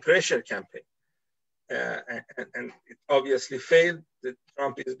maximum pressure campaign. And it obviously failed.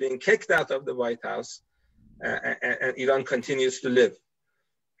 Trump is being kicked out of the White House, and Iran continues to live.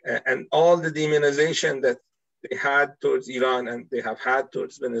 And all the demonization that they had towards Iran and they have had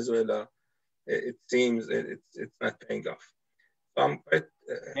towards Venezuela, it seems it's not paying off. So I'm quite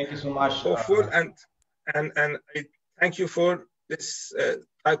thank you so much. Hopeful, and I thank you for this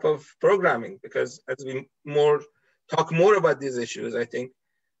type of programming, because as we talk more about these issues, I think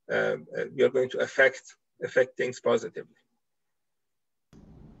we are going to affect things positively.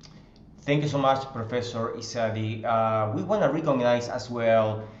 Thank you so much, Professor Izadi. We want to recognize as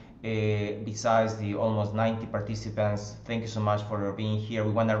well, besides the almost 90 participants, thank you so much for being here.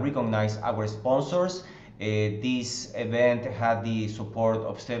 We want to recognize our sponsors. This event had the support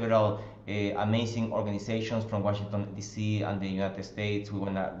of several amazing organizations from Washington, D.C. and the United States. We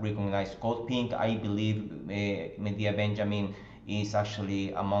want to recognize Code Pink. I believe Medea Benjamin is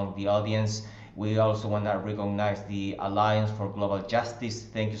actually among the audience. We also want to recognize the Alliance for Global Justice.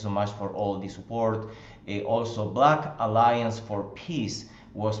 Thank you so much for all the support. Also, Black Alliance for Peace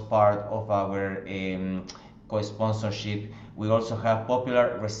was part of our co-sponsorship. We also have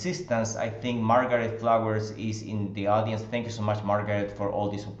Popular Resistance. I think Margaret Flowers is in the audience. Thank you so much, Margaret, for all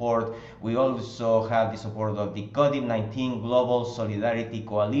the support. We also have the support of the COVID-19 Global Solidarity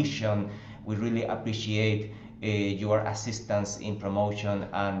Coalition. We really appreciate your assistance in promotion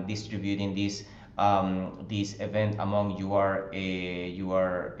and distributing this event among your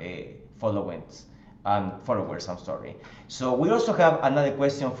followers. I'm sorry. So we also have another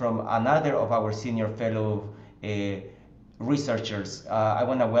question from another of our senior fellow researchers. I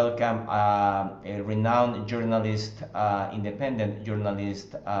want to welcome a renowned journalist, independent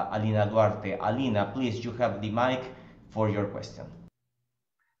journalist, Alina Duarte. Alina, please, you have the mic for your question.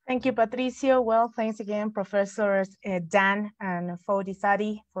 Thank you, Patricio. Well, thanks again, Professors Dan and Foad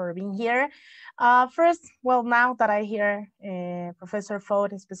Izadi, for being here. First, well, now that I hear Professor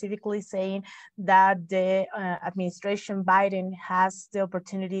Foad specifically saying that the administration Biden has the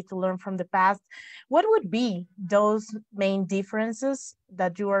opportunity to learn from the past, what would be those main differences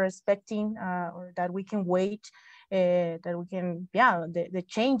that you are expecting or that we can wait, the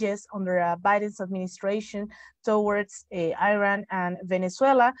changes under Biden's administration towards Iran and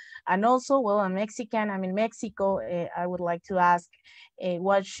Venezuela? And also, well, I'm in Mexico. I would like to ask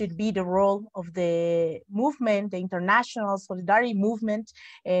what should be the role of the movement, the international solidarity movement,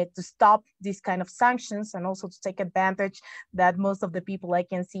 to stop these kind of sanctions, and also to take advantage that most of the people I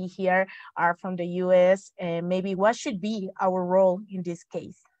can see here are from the US. Maybe what should be our role in this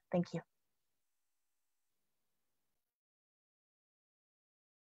case? Thank you.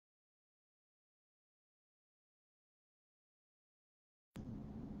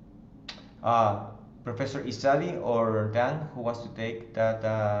 Professor Izadi or Dan, who wants to take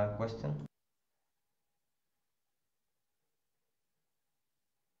that question?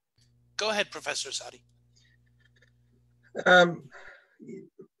 Go ahead, Professor Izadi.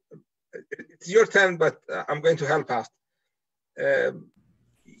 It's your turn, but I'm going to help out. I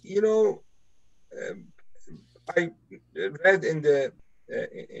read in the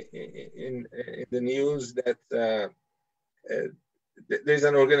news that there's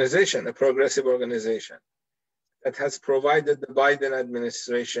an organization, a progressive organization, that has provided the Biden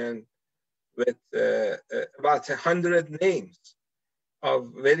administration with about 100 names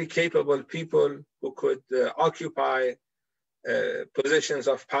of very capable people who could occupy positions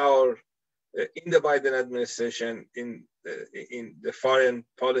of power in the Biden administration, in the foreign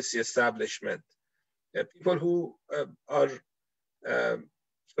policy establishment. People who are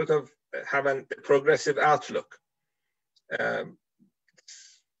sort of have a progressive outlook.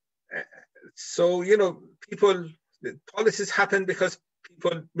 So, the policies happen because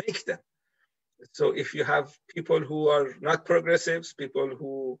people make them. So if you have people who are not progressives, people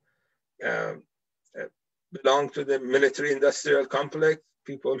who belong to the military-industrial complex,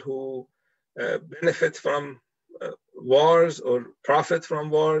 people who benefit from wars or profit from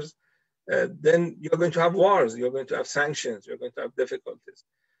wars, then you're going to have wars, you're going to have sanctions, you're going to have difficulties.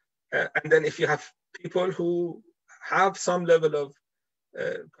 And then if you have people who have some level of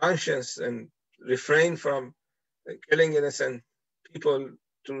conscience and refrain from killing innocent people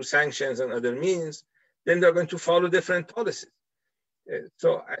through sanctions and other means, then they're going to follow different policies.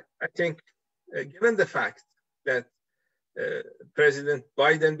 So I think, given the fact that President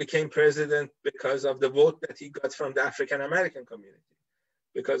Biden became president because of the vote that he got from the African American community,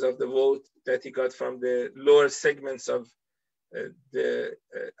 because of the vote that he got from the lower segments of the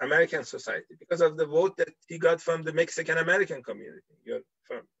American society, because of the vote that he got from the Mexican American community.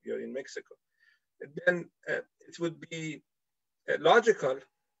 You're in Mexico. Then it would be logical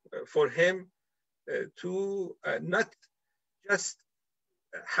for him to not just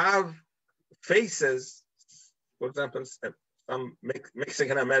have faces, for example, some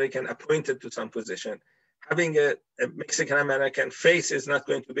Mexican American appointed to some position. Having a Mexican American face is not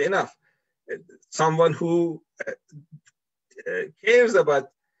going to be enough. Someone who cares about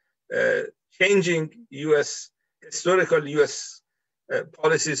changing historical U.S.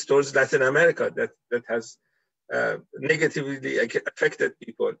 Policies towards Latin America that has negatively affected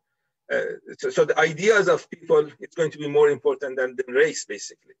people. So the ideas of people, it's going to be more important than race,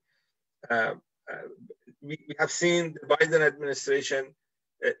 basically. We have seen the Biden administration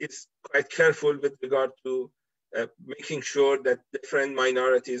is quite careful with regard to making sure that different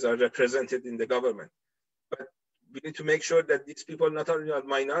minorities are represented in the government. But we need to make sure that these people not only are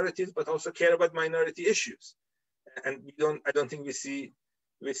minorities, but also care about minority issues. And I don't think we see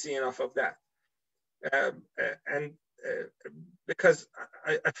enough of that. Because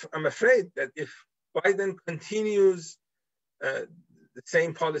I'm afraid that if Biden continues the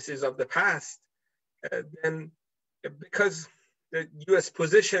same policies of the past, then because the US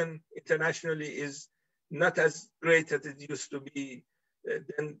position internationally is not as great as it used to be,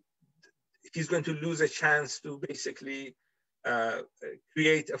 then he's going to lose a chance to basically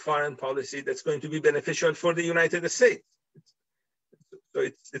create a foreign policy that's going to be beneficial for the United States. So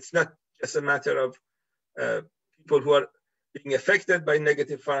it's not just a matter of people who are being affected by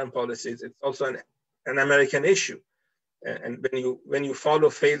negative foreign policies. It's also an American issue. And when you follow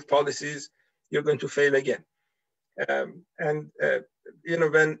failed policies, you're going to fail again.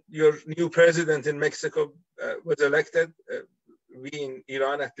 When your new president in Mexico was elected, we in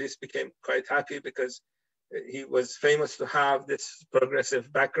Iran at least became quite happy because he was famous to have this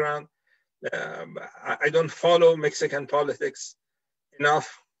progressive background. I don't follow Mexican politics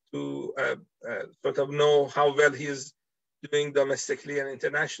enough to sort of know how well he's doing domestically and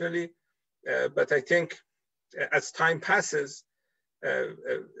internationally. But I think as time passes,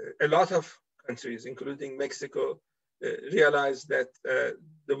 a lot of countries, including Mexico, realize that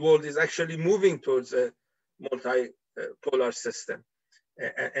the world is actually moving towards a multipolar system.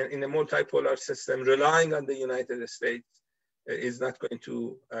 And in a multipolar system, relying on the United States is not going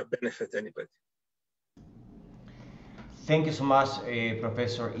to benefit anybody. Thank you so much,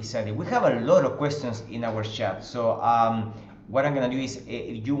 Professor Izadi. We have a lot of questions in our chat. So what I'm going to do is,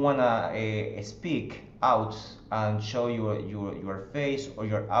 if you want to speak out and show your face or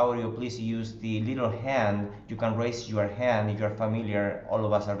your audio, please use the little hand. You can raise your hand if you're familiar. All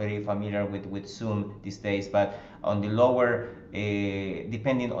of us are very familiar with Zoom these days, but on the lower,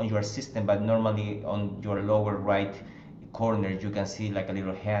 depending on your system, but normally on your lower right corner, you can see like a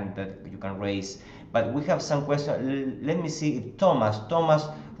little hand that you can raise. But we have some questions. Let me see if Thomas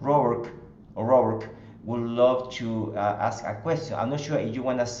Rourke would love to ask a question. I'm not sure if you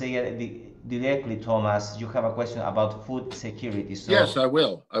want to say it directly, Thomas. You have a question about food security. So yes, I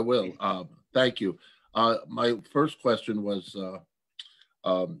will. Thank you. My first question was,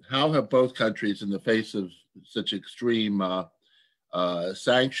 how have both countries, in the face of such extreme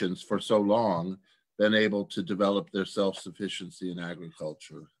sanctions for so long, been able to develop their self-sufficiency in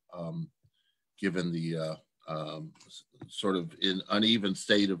agriculture, given the sort of uneven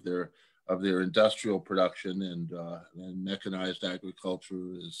state of their industrial production and mechanized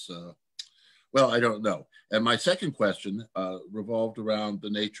agriculture is, well, I don't know. And my second question revolved around the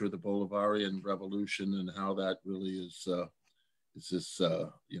nature of the Bolivarian revolution and how that really is this,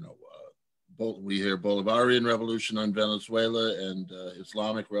 we hear Bolivarian revolution on Venezuela and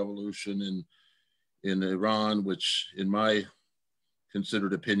Islamic revolution in Iran, which in my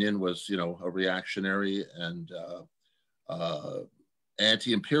considered opinion was, a reactionary and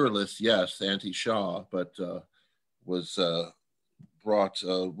anti-imperialist, yes, anti-Shah, but was brought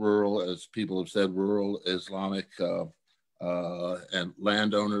rural, as people have said, rural Islamic and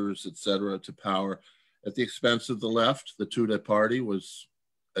landowners, etc., to power at the expense of the left. The Tudeh party was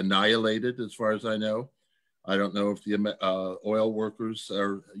annihilated, as far as I know. I don't know if the oil workers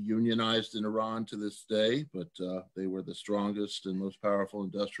are unionized in Iran to this day, but they were the strongest and most powerful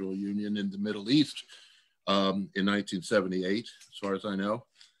industrial union in the Middle East in 1978, as far as I know.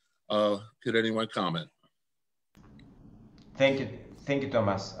 Could anyone comment? Thank you,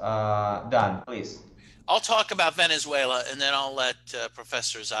 Thomas. Dan, please. I'll talk about Venezuela, and then I'll let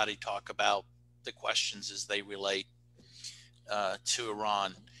Professor Izadi talk about the questions as they relate to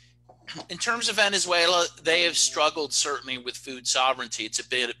Iran. In terms of Venezuela, they have struggled certainly with food sovereignty. It's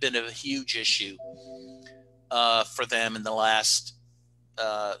been a huge issue for them in the last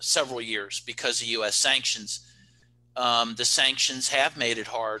several years because of U.S. sanctions. The sanctions have made it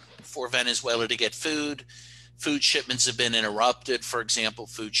hard for Venezuela to get food. Food shipments have been interrupted. For example,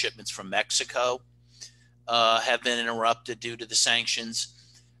 food shipments from Mexico have been interrupted due to the sanctions.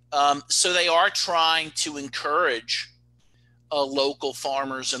 So they are trying to encourage local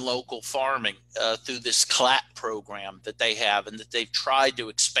farmers and local farming through this CLAT program that they have and that they've tried to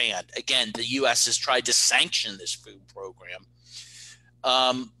expand. Again, the U.S. has tried to sanction this food program.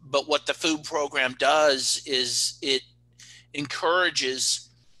 But what the food program does is it encourages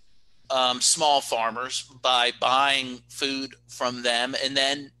small farmers by buying food from them and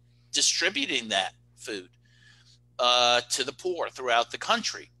then distributing that food to the poor throughout the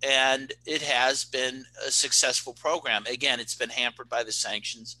country. And it has been a successful program. Again, it's been hampered by the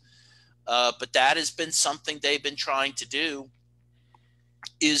sanctions, but that has been something they've been trying to do,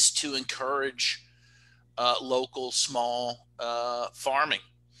 is to encourage local small farming.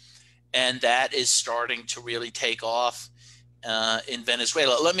 And that is starting to really take off in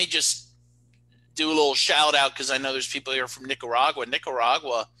Venezuela. Let me just do a little shout out, because I know there's people here from Nicaragua.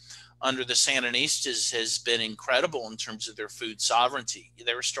 Nicaragua, under the Sandinistas, has been incredible in terms of their food sovereignty.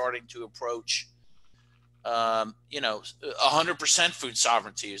 They were starting to approach, 100% food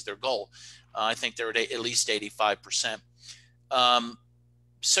sovereignty is their goal. I think they're at least 85%.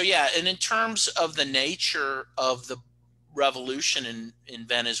 So yeah, and in terms of the nature of the revolution in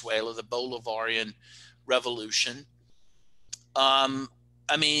Venezuela, the Bolivarian revolution, I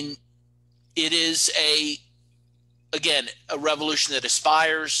mean, it is again, a revolution that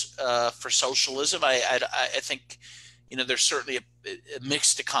aspires for socialism. I think, there's certainly a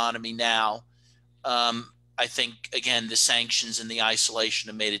mixed economy now. I think, again, the sanctions and the isolation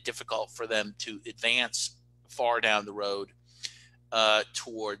have made it difficult for them to advance far down the road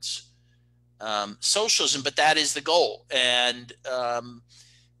towards socialism, but that is the goal. And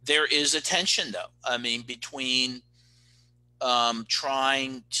there is a tension, though, I mean, between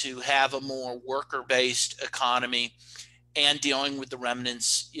trying to have a more worker-based economy and dealing with the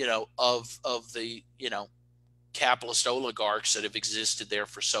remnants, of the, capitalist oligarchs that have existed there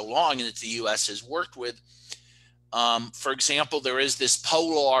for so long and that the U.S. has worked with. For example, there is this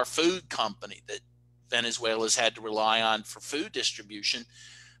Polar food company that Venezuela's had to rely on for food distribution.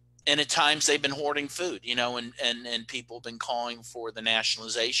 And at times they've been hoarding food, and people have been calling for the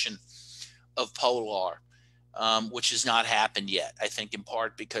nationalization of Polar. Which has not happened yet, I think in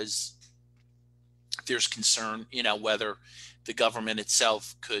part because there's concern, whether the government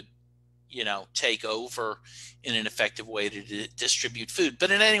itself could, take over in an effective way to distribute food.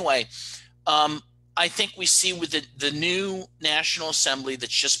 But in any way, I think we see with the new National Assembly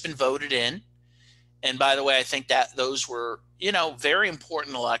that's just been voted in, and by the way, I think that those were, very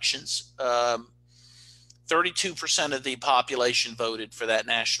important elections. 32% of the population voted for that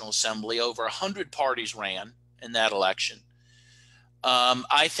National Assembly. Over 100 parties ran in that election.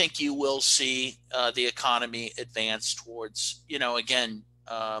 I think you will see the economy advance towards, again,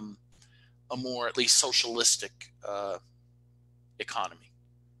 a more at least socialistic economy.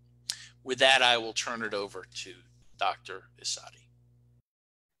 With that, I will turn it over to Dr. Izadi.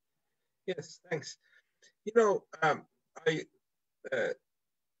 Yes, thanks. I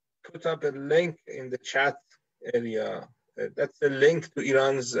put up a link in the chat area. That's a link to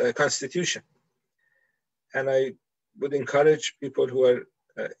Iran's constitution. And I would encourage people who are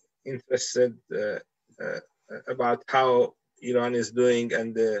interested about how Iran is doing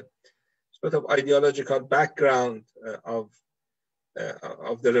and the sort of ideological background of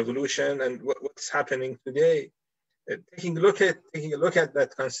the revolution and what's happening today. Taking a look at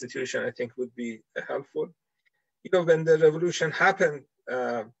that constitution, I think, would be helpful. When the revolution happened,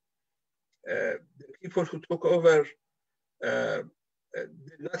 the people who took over did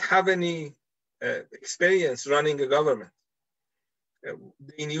not have any experience running a government.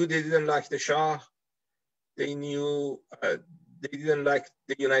 They knew they didn't like the Shah. They knew They didn't like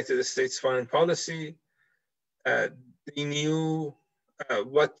the United States foreign policy. They knew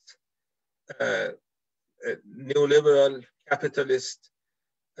what neoliberal capitalist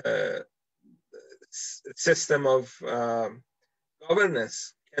system of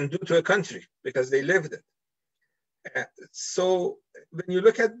governance can do to a country because they lived it. So when you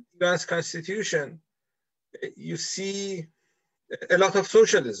look at Iran's constitution, you see a lot of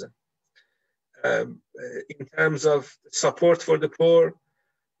socialism in terms of support for the poor,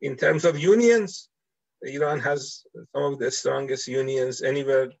 in terms of unions. Iran has some of the strongest unions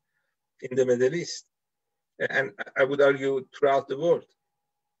anywhere in the Middle East, and I would argue throughout the world.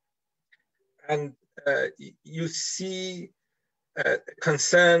 And you see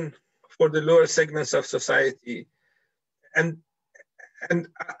concern for the lower segments of society. And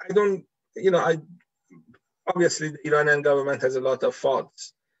I don't, obviously the Iranian government has a lot of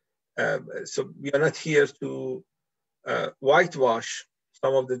faults. So we are not here to whitewash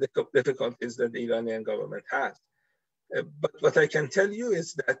some of the difficulties that the Iranian government has. But what I can tell you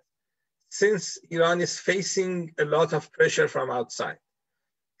is that since Iran is facing a lot of pressure from outside,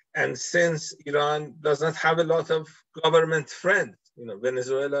 and since Iran does not have a lot of government friends,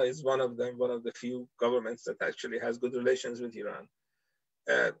 Venezuela is one of them, one of the few governments that actually has good relations with Iran.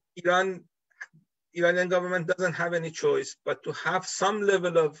 Iranian government doesn't have any choice but to have some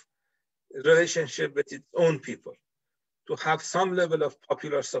level of relationship with its own people, to have some level of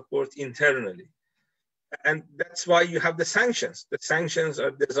popular support internally. And that's why you have the sanctions. The sanctions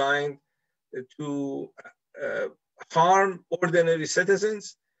are designed to harm ordinary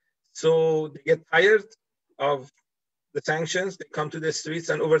citizens. So they get tired of the sanctions, they come to the streets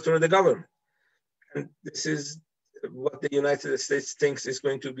and overthrow the government. And this is what the United States thinks is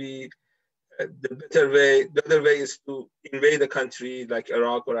going to be the better way. The other way is to invade a country like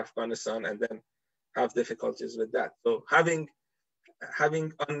Iraq or Afghanistan and then have difficulties with that. So having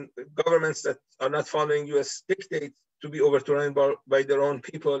governments that are not following US dictates to be overthrown by their own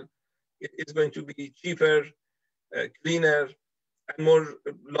people, it is going to be cheaper, cleaner, and more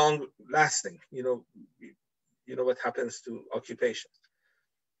long-lasting. You know what happens to occupations.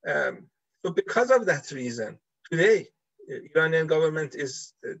 So because of that reason, today, the Iranian government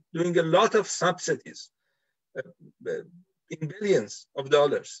is doing a lot of subsidies in billions of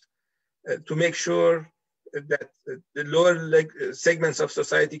dollars to make sure that the lower segments of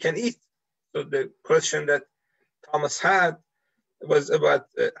society can eat. So the question that Thomas had was about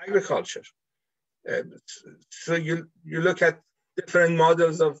agriculture. So you look at different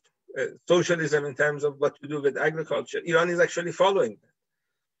models of socialism in terms of what to do with agriculture. Iran is actually following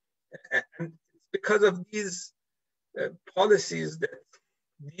that. And it's because of these policies that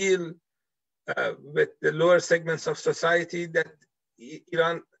deal with the lower segments of society that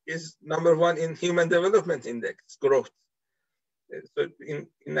Iran is #1 in Human Development Index growth. So in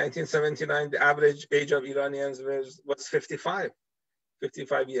 1979, the average age of Iranians was 55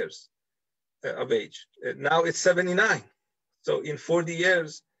 years of age. Now it's 79. So in 40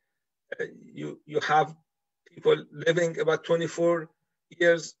 years, you have people living about 24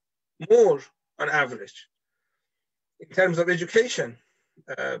 years more on average. In terms of education,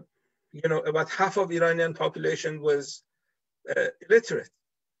 about half of Iranian population was illiterate.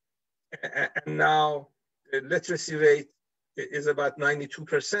 And now the literacy rate is about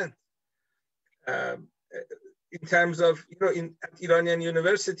 92%. In terms of, at Iranian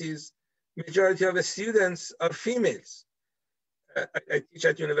universities, majority of the students are females. I teach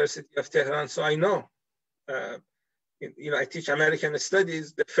at University of Tehran, so I know. I teach American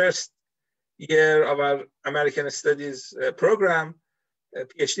Studies. The first year of our American Studies program,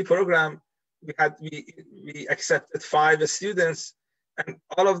 PhD program, we accepted 5 students, and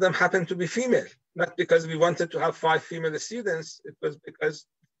all of them happened to be female. Not because we wanted to have 5 female students, it was because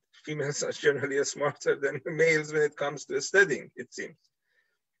females are generally smarter than males when it comes to studying, it seems.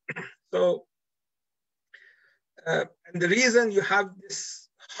 So, and the reason you have this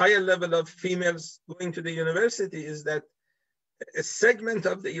higher level of females going to the university is that a segment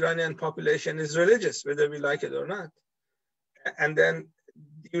of the Iranian population is religious, whether we like it or not. And then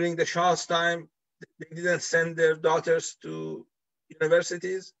during the Shah's time, they didn't send their daughters to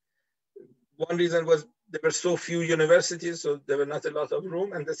universities. One reason was there were so few universities, so there were not a lot of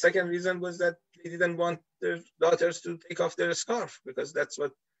room. And the second reason was that they didn't want their daughters to take off their scarf, because that's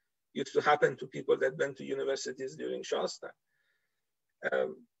what used to happen to people that went to universities during Shah's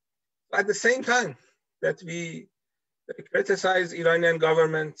time. At the same time that we criticize Iranian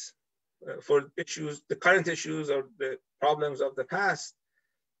government for issues, the current issues or the problems of the past,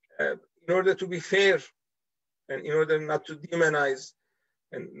 in order to be fair and in order not to demonize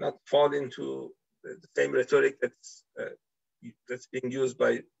and not fall into the same rhetoric that's that's being used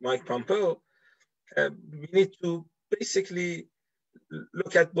by Mike Pompeo, we need to basically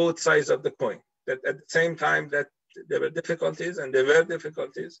look at both sides of the coin. That at the same time that there were difficulties, and there were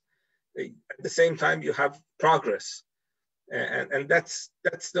difficulties, at the same time you have progress, and that's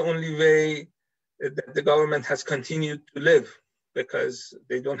the only way that the government has continued to live, because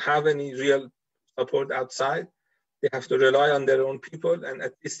they don't have any real support outside. They have to rely on their own people, and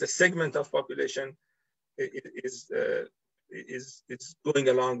at least a segment of population is going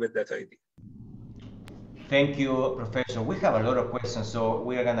along with that idea. Thank you, Professor. We have a lot of questions, so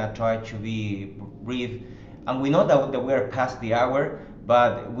we are gonna try to be brief. And we know that we are past the hour,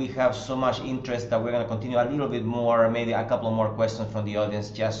 but we have so much interest that we're gonna continue a little bit more, maybe a couple more questions from the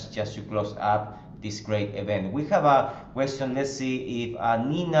audience, just to close up this great event. We have a question. Let's see if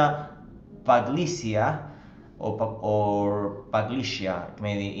Nina Paglicia or Paglicia,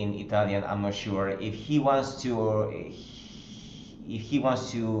 maybe in Italian, I'm not sure, if he wants to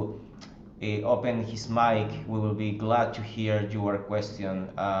open his mic, we will be glad to hear your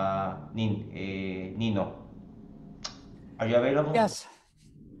question. Nino, are you available? Yes.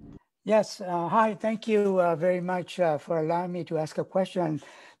 Yes. Hi. Thank you very much for allowing me to ask a question.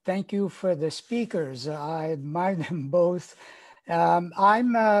 Thank you for the speakers. I admire them both.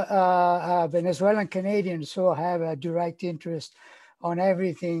 I'm a Venezuelan Canadian, so I have a direct interest on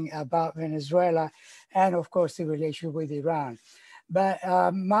everything about Venezuela and, of course, the relationship with Iran. But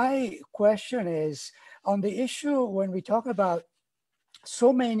my question is on the issue when we talk about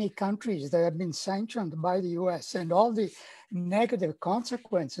so many countries that have been sanctioned by the US and all the negative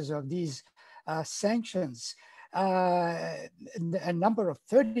consequences of these sanctions. A number of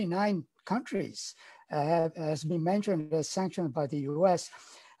 39 countries has been mentioned as sanctioned by the US.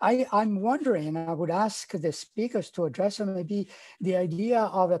 I'm wondering, and I would ask the speakers to address maybe the idea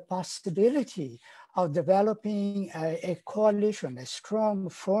of a possibility of developing a coalition, a strong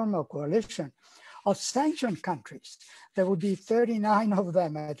formal coalition of sanctioned countries. There would be 39 of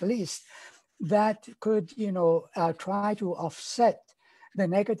them at least that could, try to offset the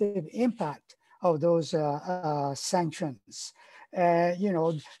negative impact of those sanctions. That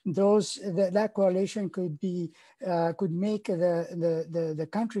coalition could make the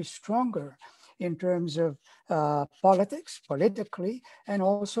country stronger in terms of politically, and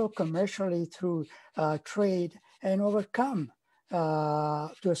also commercially through trade, and overcome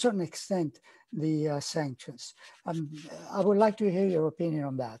to a certain extent the sanctions. I would like to hear your opinion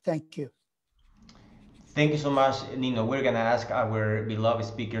on that. Thank you. Thank you so much, Nino. We're going to ask our beloved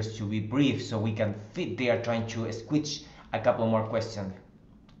speakers to be brief so we can fit there, trying to squeeze a couple more questions.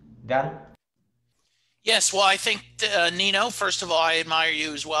 Dan? Yes, well, I think, Nino, first of all, I admire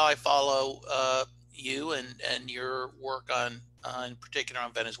you as well. I follow you and your work in particular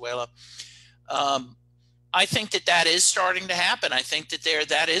on Venezuela. I think that is starting to happen. I think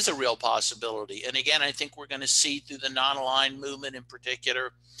that is a real possibility. And again, I think we're going to see through the non-aligned movement in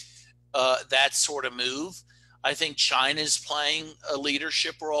particular, that sort of move. I think China's playing a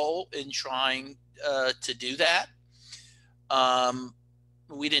leadership role in trying to do that.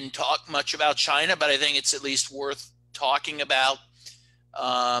 We didn't talk much about China, but I think it's at least worth talking about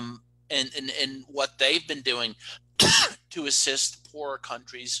and what they've been doing to assist poorer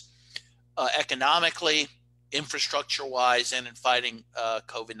countries economically, infrastructure-wise, and in fighting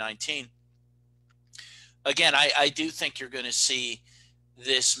COVID-19. Again, I do think you're going to see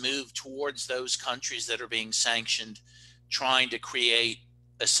this move towards those countries that are being sanctioned, trying to create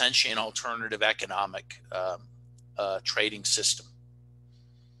essentially an alternative economic trading system.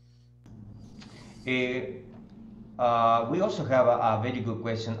 We also have a very good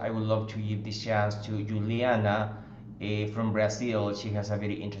question. I would love to give this chance to Juliana from Brazil. She has a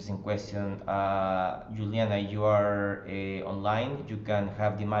very interesting question. Juliana, you are online. You can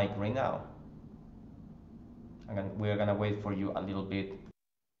have the mic right now. We're gonna wait for you a little bit.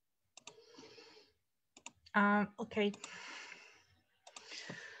 Okay.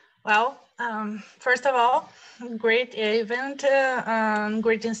 Well, first of all, great event.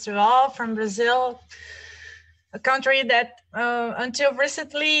 Greetings to all from Brazil, a country that until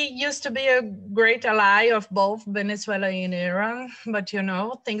recently used to be a great ally of both Venezuela and Iran. But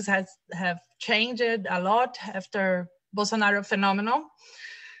things have changed a lot after Bolsonaro phenomenon.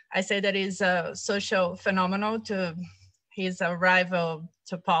 I say that is a social phenomenon to his arrival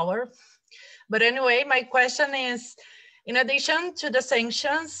to power. But anyway, my question is, in addition to the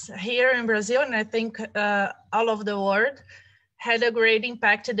sanctions here in Brazil, and I think all over the world, had a great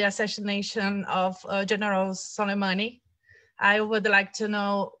impact to the assassination of General Soleimani. I would like to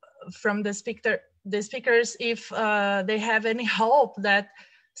know from the speakers if they have any hope that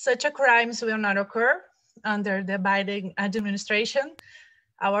such a crimes will not occur under the Biden administration.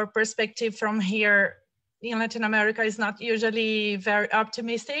 Our perspective from here in Latin America is not usually very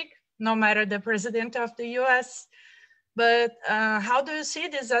optimistic, no matter the president of the US. But how do you see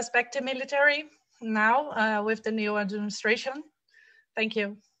this aspect of military now with the new administration? Thank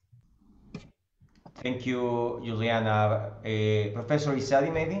you. Thank you, Juliana. Professor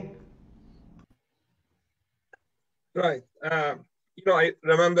Izadi, maybe? Right. I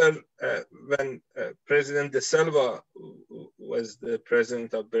remember when President De Silva was the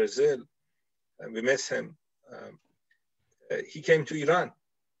president of Brazil, and we miss him. He came to Iran.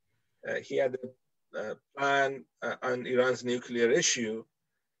 He had a plan on Iran's nuclear issue,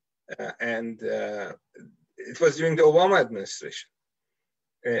 and it was during the Obama administration.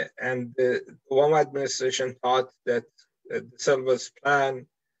 And the Obama administration thought that De Silva's plan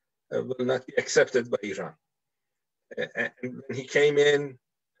will not be accepted by Iran. And when he came in,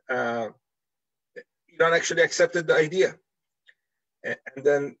 Iran actually accepted the idea. And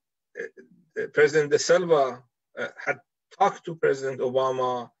then President De Silva had talked to President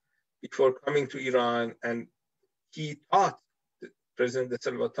Obama before coming to Iran, and President De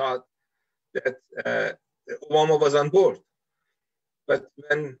Silva thought that Obama was on board. But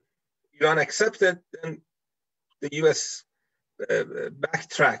when Iran accepted, then the US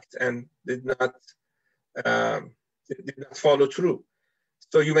backtracked and did not follow through.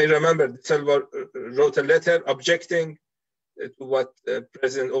 So you may remember De Silva wrote a letter objecting to what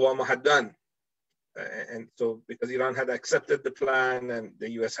President Obama had done. And so because Iran had accepted the plan and the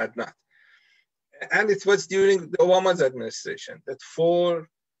US had not. And it was during the Obama's administration that 4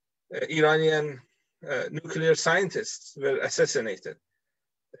 Iranian nuclear scientists were assassinated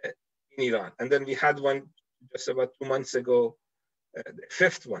in Iran. And then we had one just about 2 months ago, the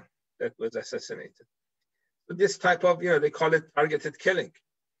 5th one that was assassinated. So this type of, they call it targeted killing.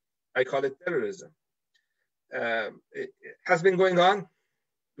 I call it terrorism. It has been going on.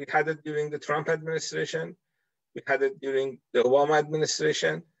 We had it during the Trump administration. We had it during the Obama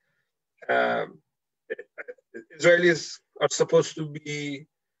administration. Israelis are supposed to be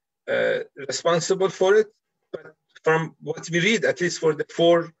responsible for it, but from what we read, at least for the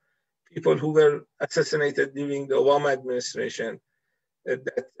 4 people who were assassinated during the Obama administration, that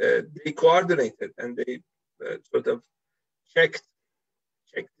they coordinated and they sort of checked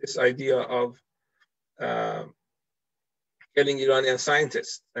this idea of killing Iranian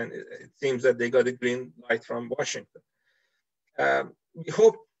scientists, and it seems that they got a green light from Washington. We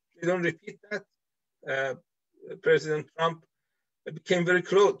hope they don't repeat that. President Trump came very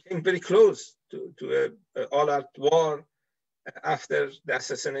close to an all-out war after the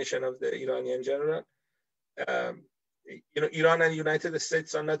assassination of the Iranian general. Iran and United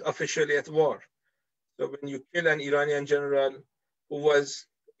States are not officially at war. So when you kill an Iranian general who was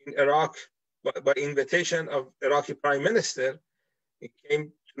in Iraq by invitation of Iraqi prime minister, he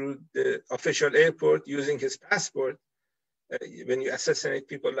came through the official airport using his passport. When you assassinate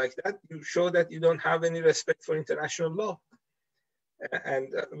people like that, you show that you don't have any respect for international law.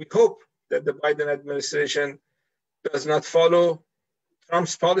 And we hope that the Biden administration does not follow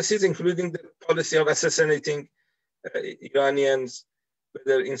Trump's policies, including the policy of assassinating Iranians,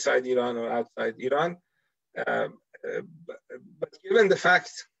 whether inside Iran or outside Iran. But given the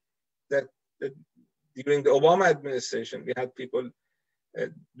fact that during the Obama administration, we had people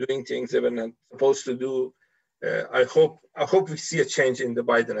doing things they were not supposed to do, I hope we see a change in the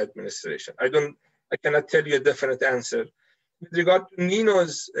Biden administration. I cannot tell you a definite answer. With regard to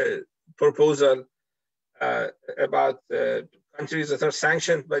Nino's proposal about countries that are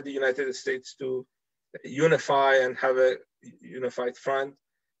sanctioned by the United States to unify and have a unified front,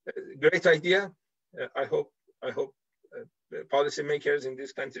 great idea. I hope policymakers in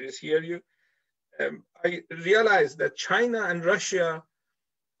these countries hear you. I realize that China and Russia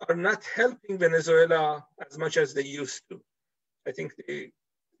are not helping Venezuela as much as they used to. I think the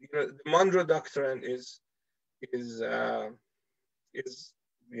Monroe Doctrine is it's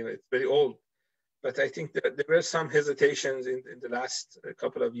very old, but I think that there were some hesitations in the last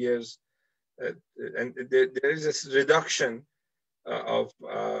couple of years, and there is this reduction of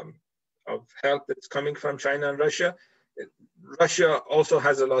help that's coming from China and Russia. Russia also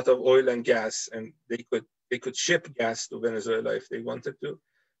has a lot of oil and gas, and they could ship gas to Venezuela if they wanted to,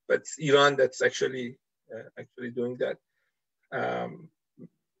 but it's Iran that's actually doing that.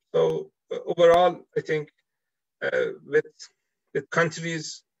 So overall, I think with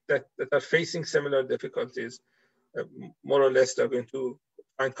countries that are facing similar difficulties, more or less they're going to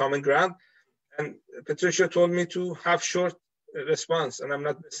find common ground. And Patricia told me to have short response, and I'm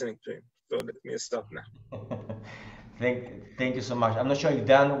not listening to him. So let me stop now. Thank you so much. I'm not sure if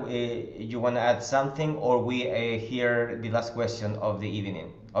Dan, you want to add something, or we hear the last question of the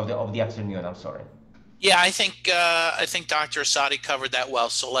evening, of the afternoon. I'm sorry. Yeah, I think Dr. Izadi covered that well.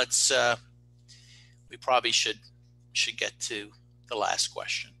 So let's we probably should get to the last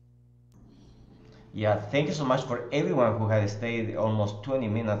question. Yeah, thank you so much for everyone who had stayed almost 20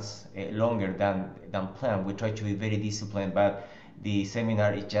 minutes longer than planned. We try to be very disciplined, but the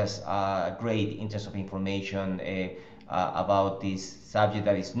seminar is just great in terms of information about this subject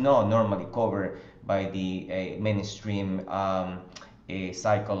that is not normally covered by the mainstream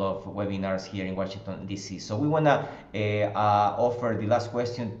cycle of webinars here in Washington, D.C. So we want to offer the last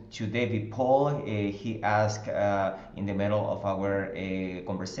question to David Paul. He asked in the middle of our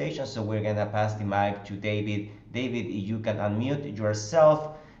conversation, so we're going to pass the mic to David. David, if you can unmute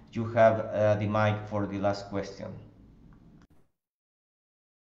yourself, you have the mic for the last question.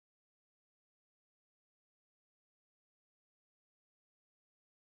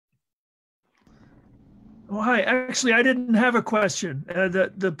 Oh, hi. Actually, I didn't have a question.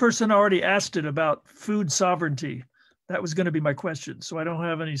 The person already asked it about food sovereignty. That was going to be my question, so I don't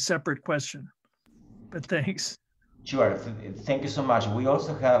have any separate question. But thanks. Sure. Thank you so much. We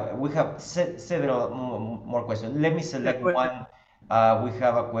have several more questions. Let me select one. We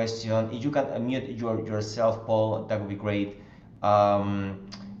have a question. If you can unmute yourself, Paul, that would be great.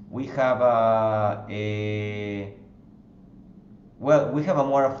 We have we have a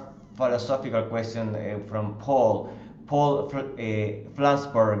more philosophical question from Paul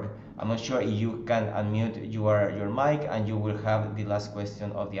Flansburg. I'm not sure if you can unmute your mic, and you will have the last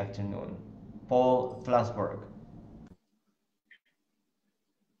question of the afternoon. Paul Flansburg.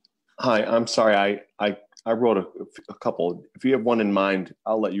 Hi, I'm sorry. I wrote a couple. If you have one in mind,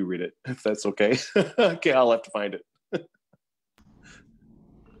 I'll let you read it, if that's okay. Okay, I'll have to find it.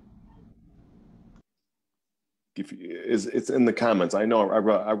 It's in the comments. I know I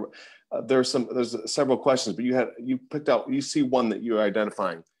wrote, there's several questions, but you picked out, you see one that you're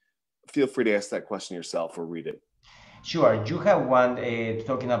identifying. Feel free to ask that question yourself or read it. Sure. You have one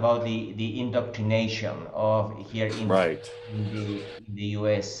talking about the indoctrination of here in the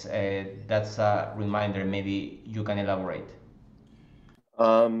U.S. That's a reminder. Maybe you can elaborate.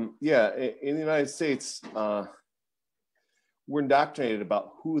 Yeah, in the United States, we're indoctrinated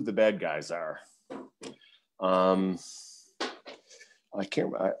about who the bad guys are. Honestly, I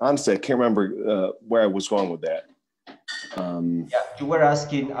can't remember where I was going with that. Yeah, you were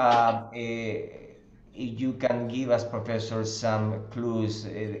asking if you can give us, Professor, some clues.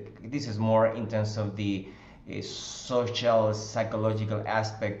 This is more in terms of the social, psychological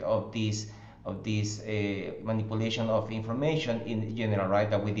aspect of this manipulation of information in general, right?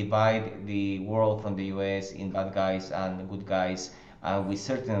 That we divide the world from the U.S. in bad guys and good guys. We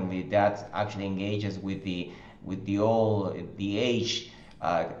certainly, that actually engages with the age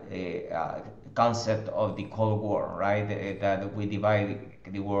concept of the Cold War, right? That we divide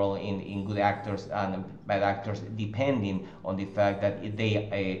the world in good actors and bad actors, depending on the fact that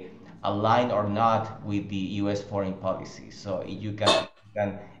they align or not with the U.S. foreign policy. So you can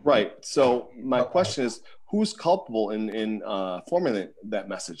right. So my question is, who's culpable in forming that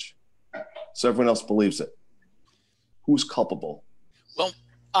message, so everyone else believes it? Who's culpable? Well,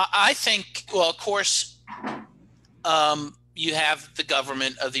 I think, well, of course, you have the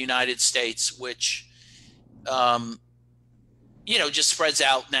government of the United States, which, just spreads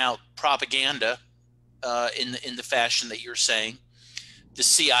out now propaganda in the fashion that you're saying. The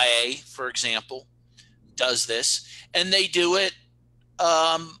CIA, for example, does this, and they do it,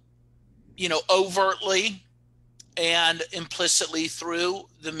 overtly and implicitly through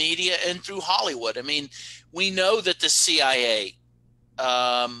the media and through Hollywood. I mean, we know that the CIA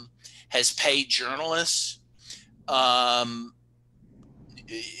has paid journalists.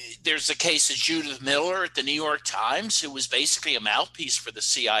 There's a case of Judith Miller at the New York Times, who was basically a mouthpiece for the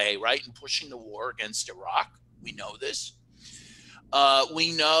CIA, right, in pushing the war against Iraq. We know this.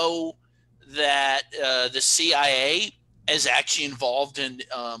 We know that the CIA is actually involved in,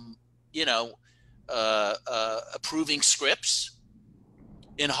 approving scripts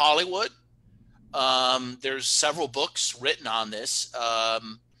in Hollywood. There's several books written on this.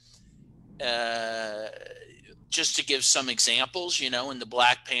 Just to give some examples, in the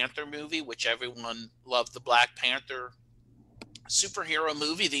Black Panther movie, which everyone loved, the Black Panther superhero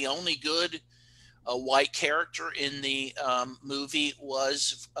movie, the only good white character in the movie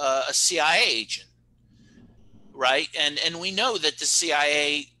was a CIA agent, right? And we know that the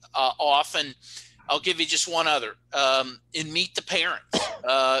CIA often, I'll give you just one other, in Meet the Parents,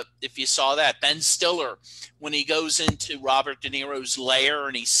 if you saw that, Ben Stiller, when he goes into Robert De Niro's lair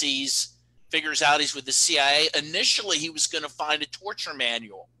and he sees figures out he's with the CIA. Initially, he was going to find a torture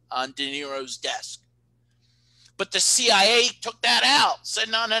manual on De Niro's desk. But the CIA took that out, said,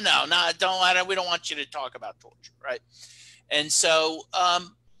 no, we don't want you to talk about torture, right? And so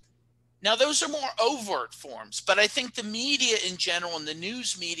now those are more overt forms, but I think the media in general and the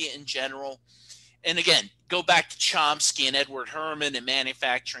news media in general, and again, go back to Chomsky and Edward Herman and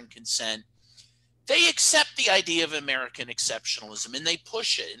manufacturing consent, they accept the idea of American exceptionalism and they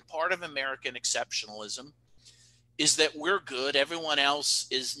push it. And part of American exceptionalism is that we're good, everyone else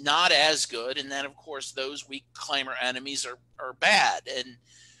is not as good, and then of course those we claim are enemies are bad. And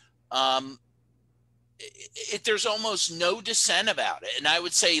there's almost no dissent about it, and I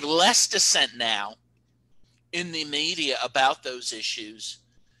would say less dissent now in the media about those issues,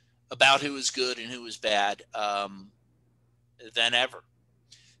 about who is good and who is bad, than ever.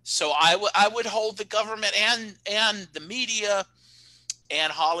 So I would hold the government and the media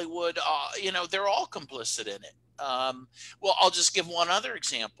and Hollywood, they're all complicit in it. Well, I'll just give one other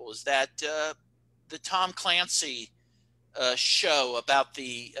example, is that the Tom Clancy show about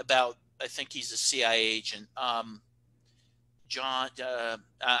I think he's a CIA agent, John,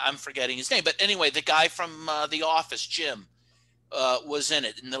 I'm forgetting his name, but anyway, the guy from The Office, Jim, was in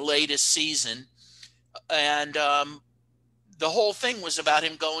it in the latest season, and the whole thing was about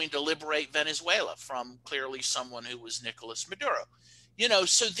him going to liberate Venezuela from clearly someone who was Nicolas Maduro.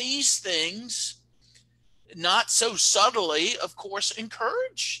 So these things, not so subtly, of course,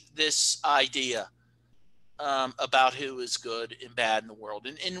 encourage this idea about who is good and bad in the world,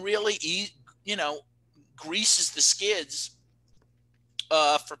 and really, greases the skids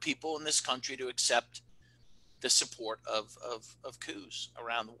for people in this country to accept the support of coups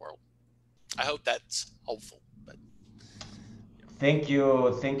around the world. I hope that's helpful. But thank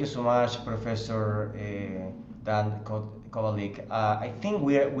you so much, Professor Dan Kovalic. I think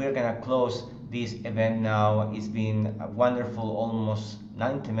we're gonna close this event now. It's been a wonderful, almost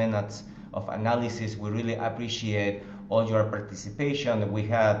 90 minutes of analysis. We really appreciate all your participation. We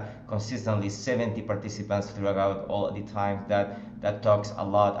had consistently 70 participants throughout all the time. That talks a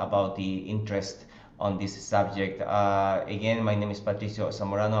lot about the interest on this subject. Again, my name is Patricio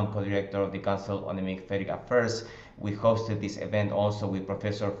Zamorano. I'm co-director of the Council on Hemispheric Affairs. We hosted this event also with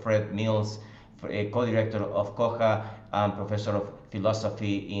Professor Fred Mills, co-director of COHA and professor of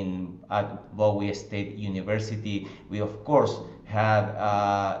philosophy at Bowie State University. We of course had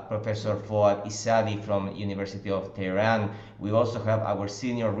Professor Foad Izadi from University of Tehran. We also have our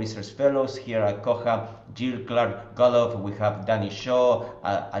senior research fellows here at COHA, Jill Clark Goloff. We have Danny Shaw,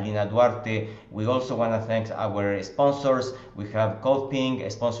 Alina Duarte. We also want to thank our sponsors. We have Coldping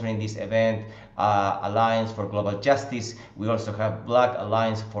sponsoring this event, Alliance for Global Justice. We also have Black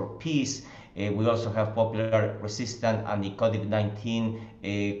Alliance for Peace. We also have Popular Resistance and the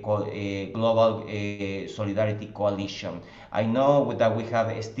COVID-19 Global Solidarity Coalition. I know that we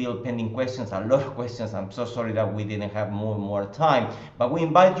have still pending questions, a lot of questions. I'm so sorry that we didn't have more time, but we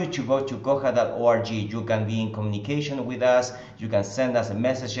invite you to go to coha.org. You can be in communication with us. You can send us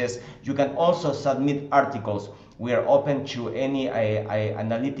messages. You can also submit articles. We are open to any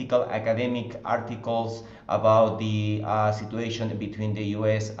analytical academic articles about the situation between the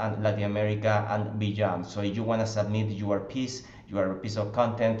US and Latin America and beyond. So if you want to submit your piece of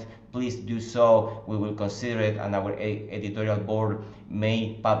content, please do so. We will consider it and our editorial board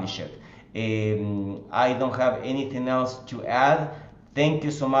may publish it. I don't have anything else to add. Thank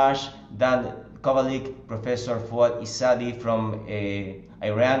you so much, Dan Kovalic, Professor Foad Izadi from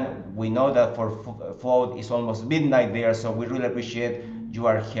Iran. We know that for Foad it's almost midnight there, so we really appreciate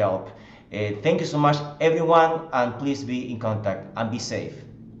your help. Thank you so much, everyone, and please be in contact and be safe.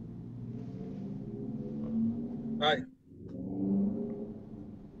 Bye.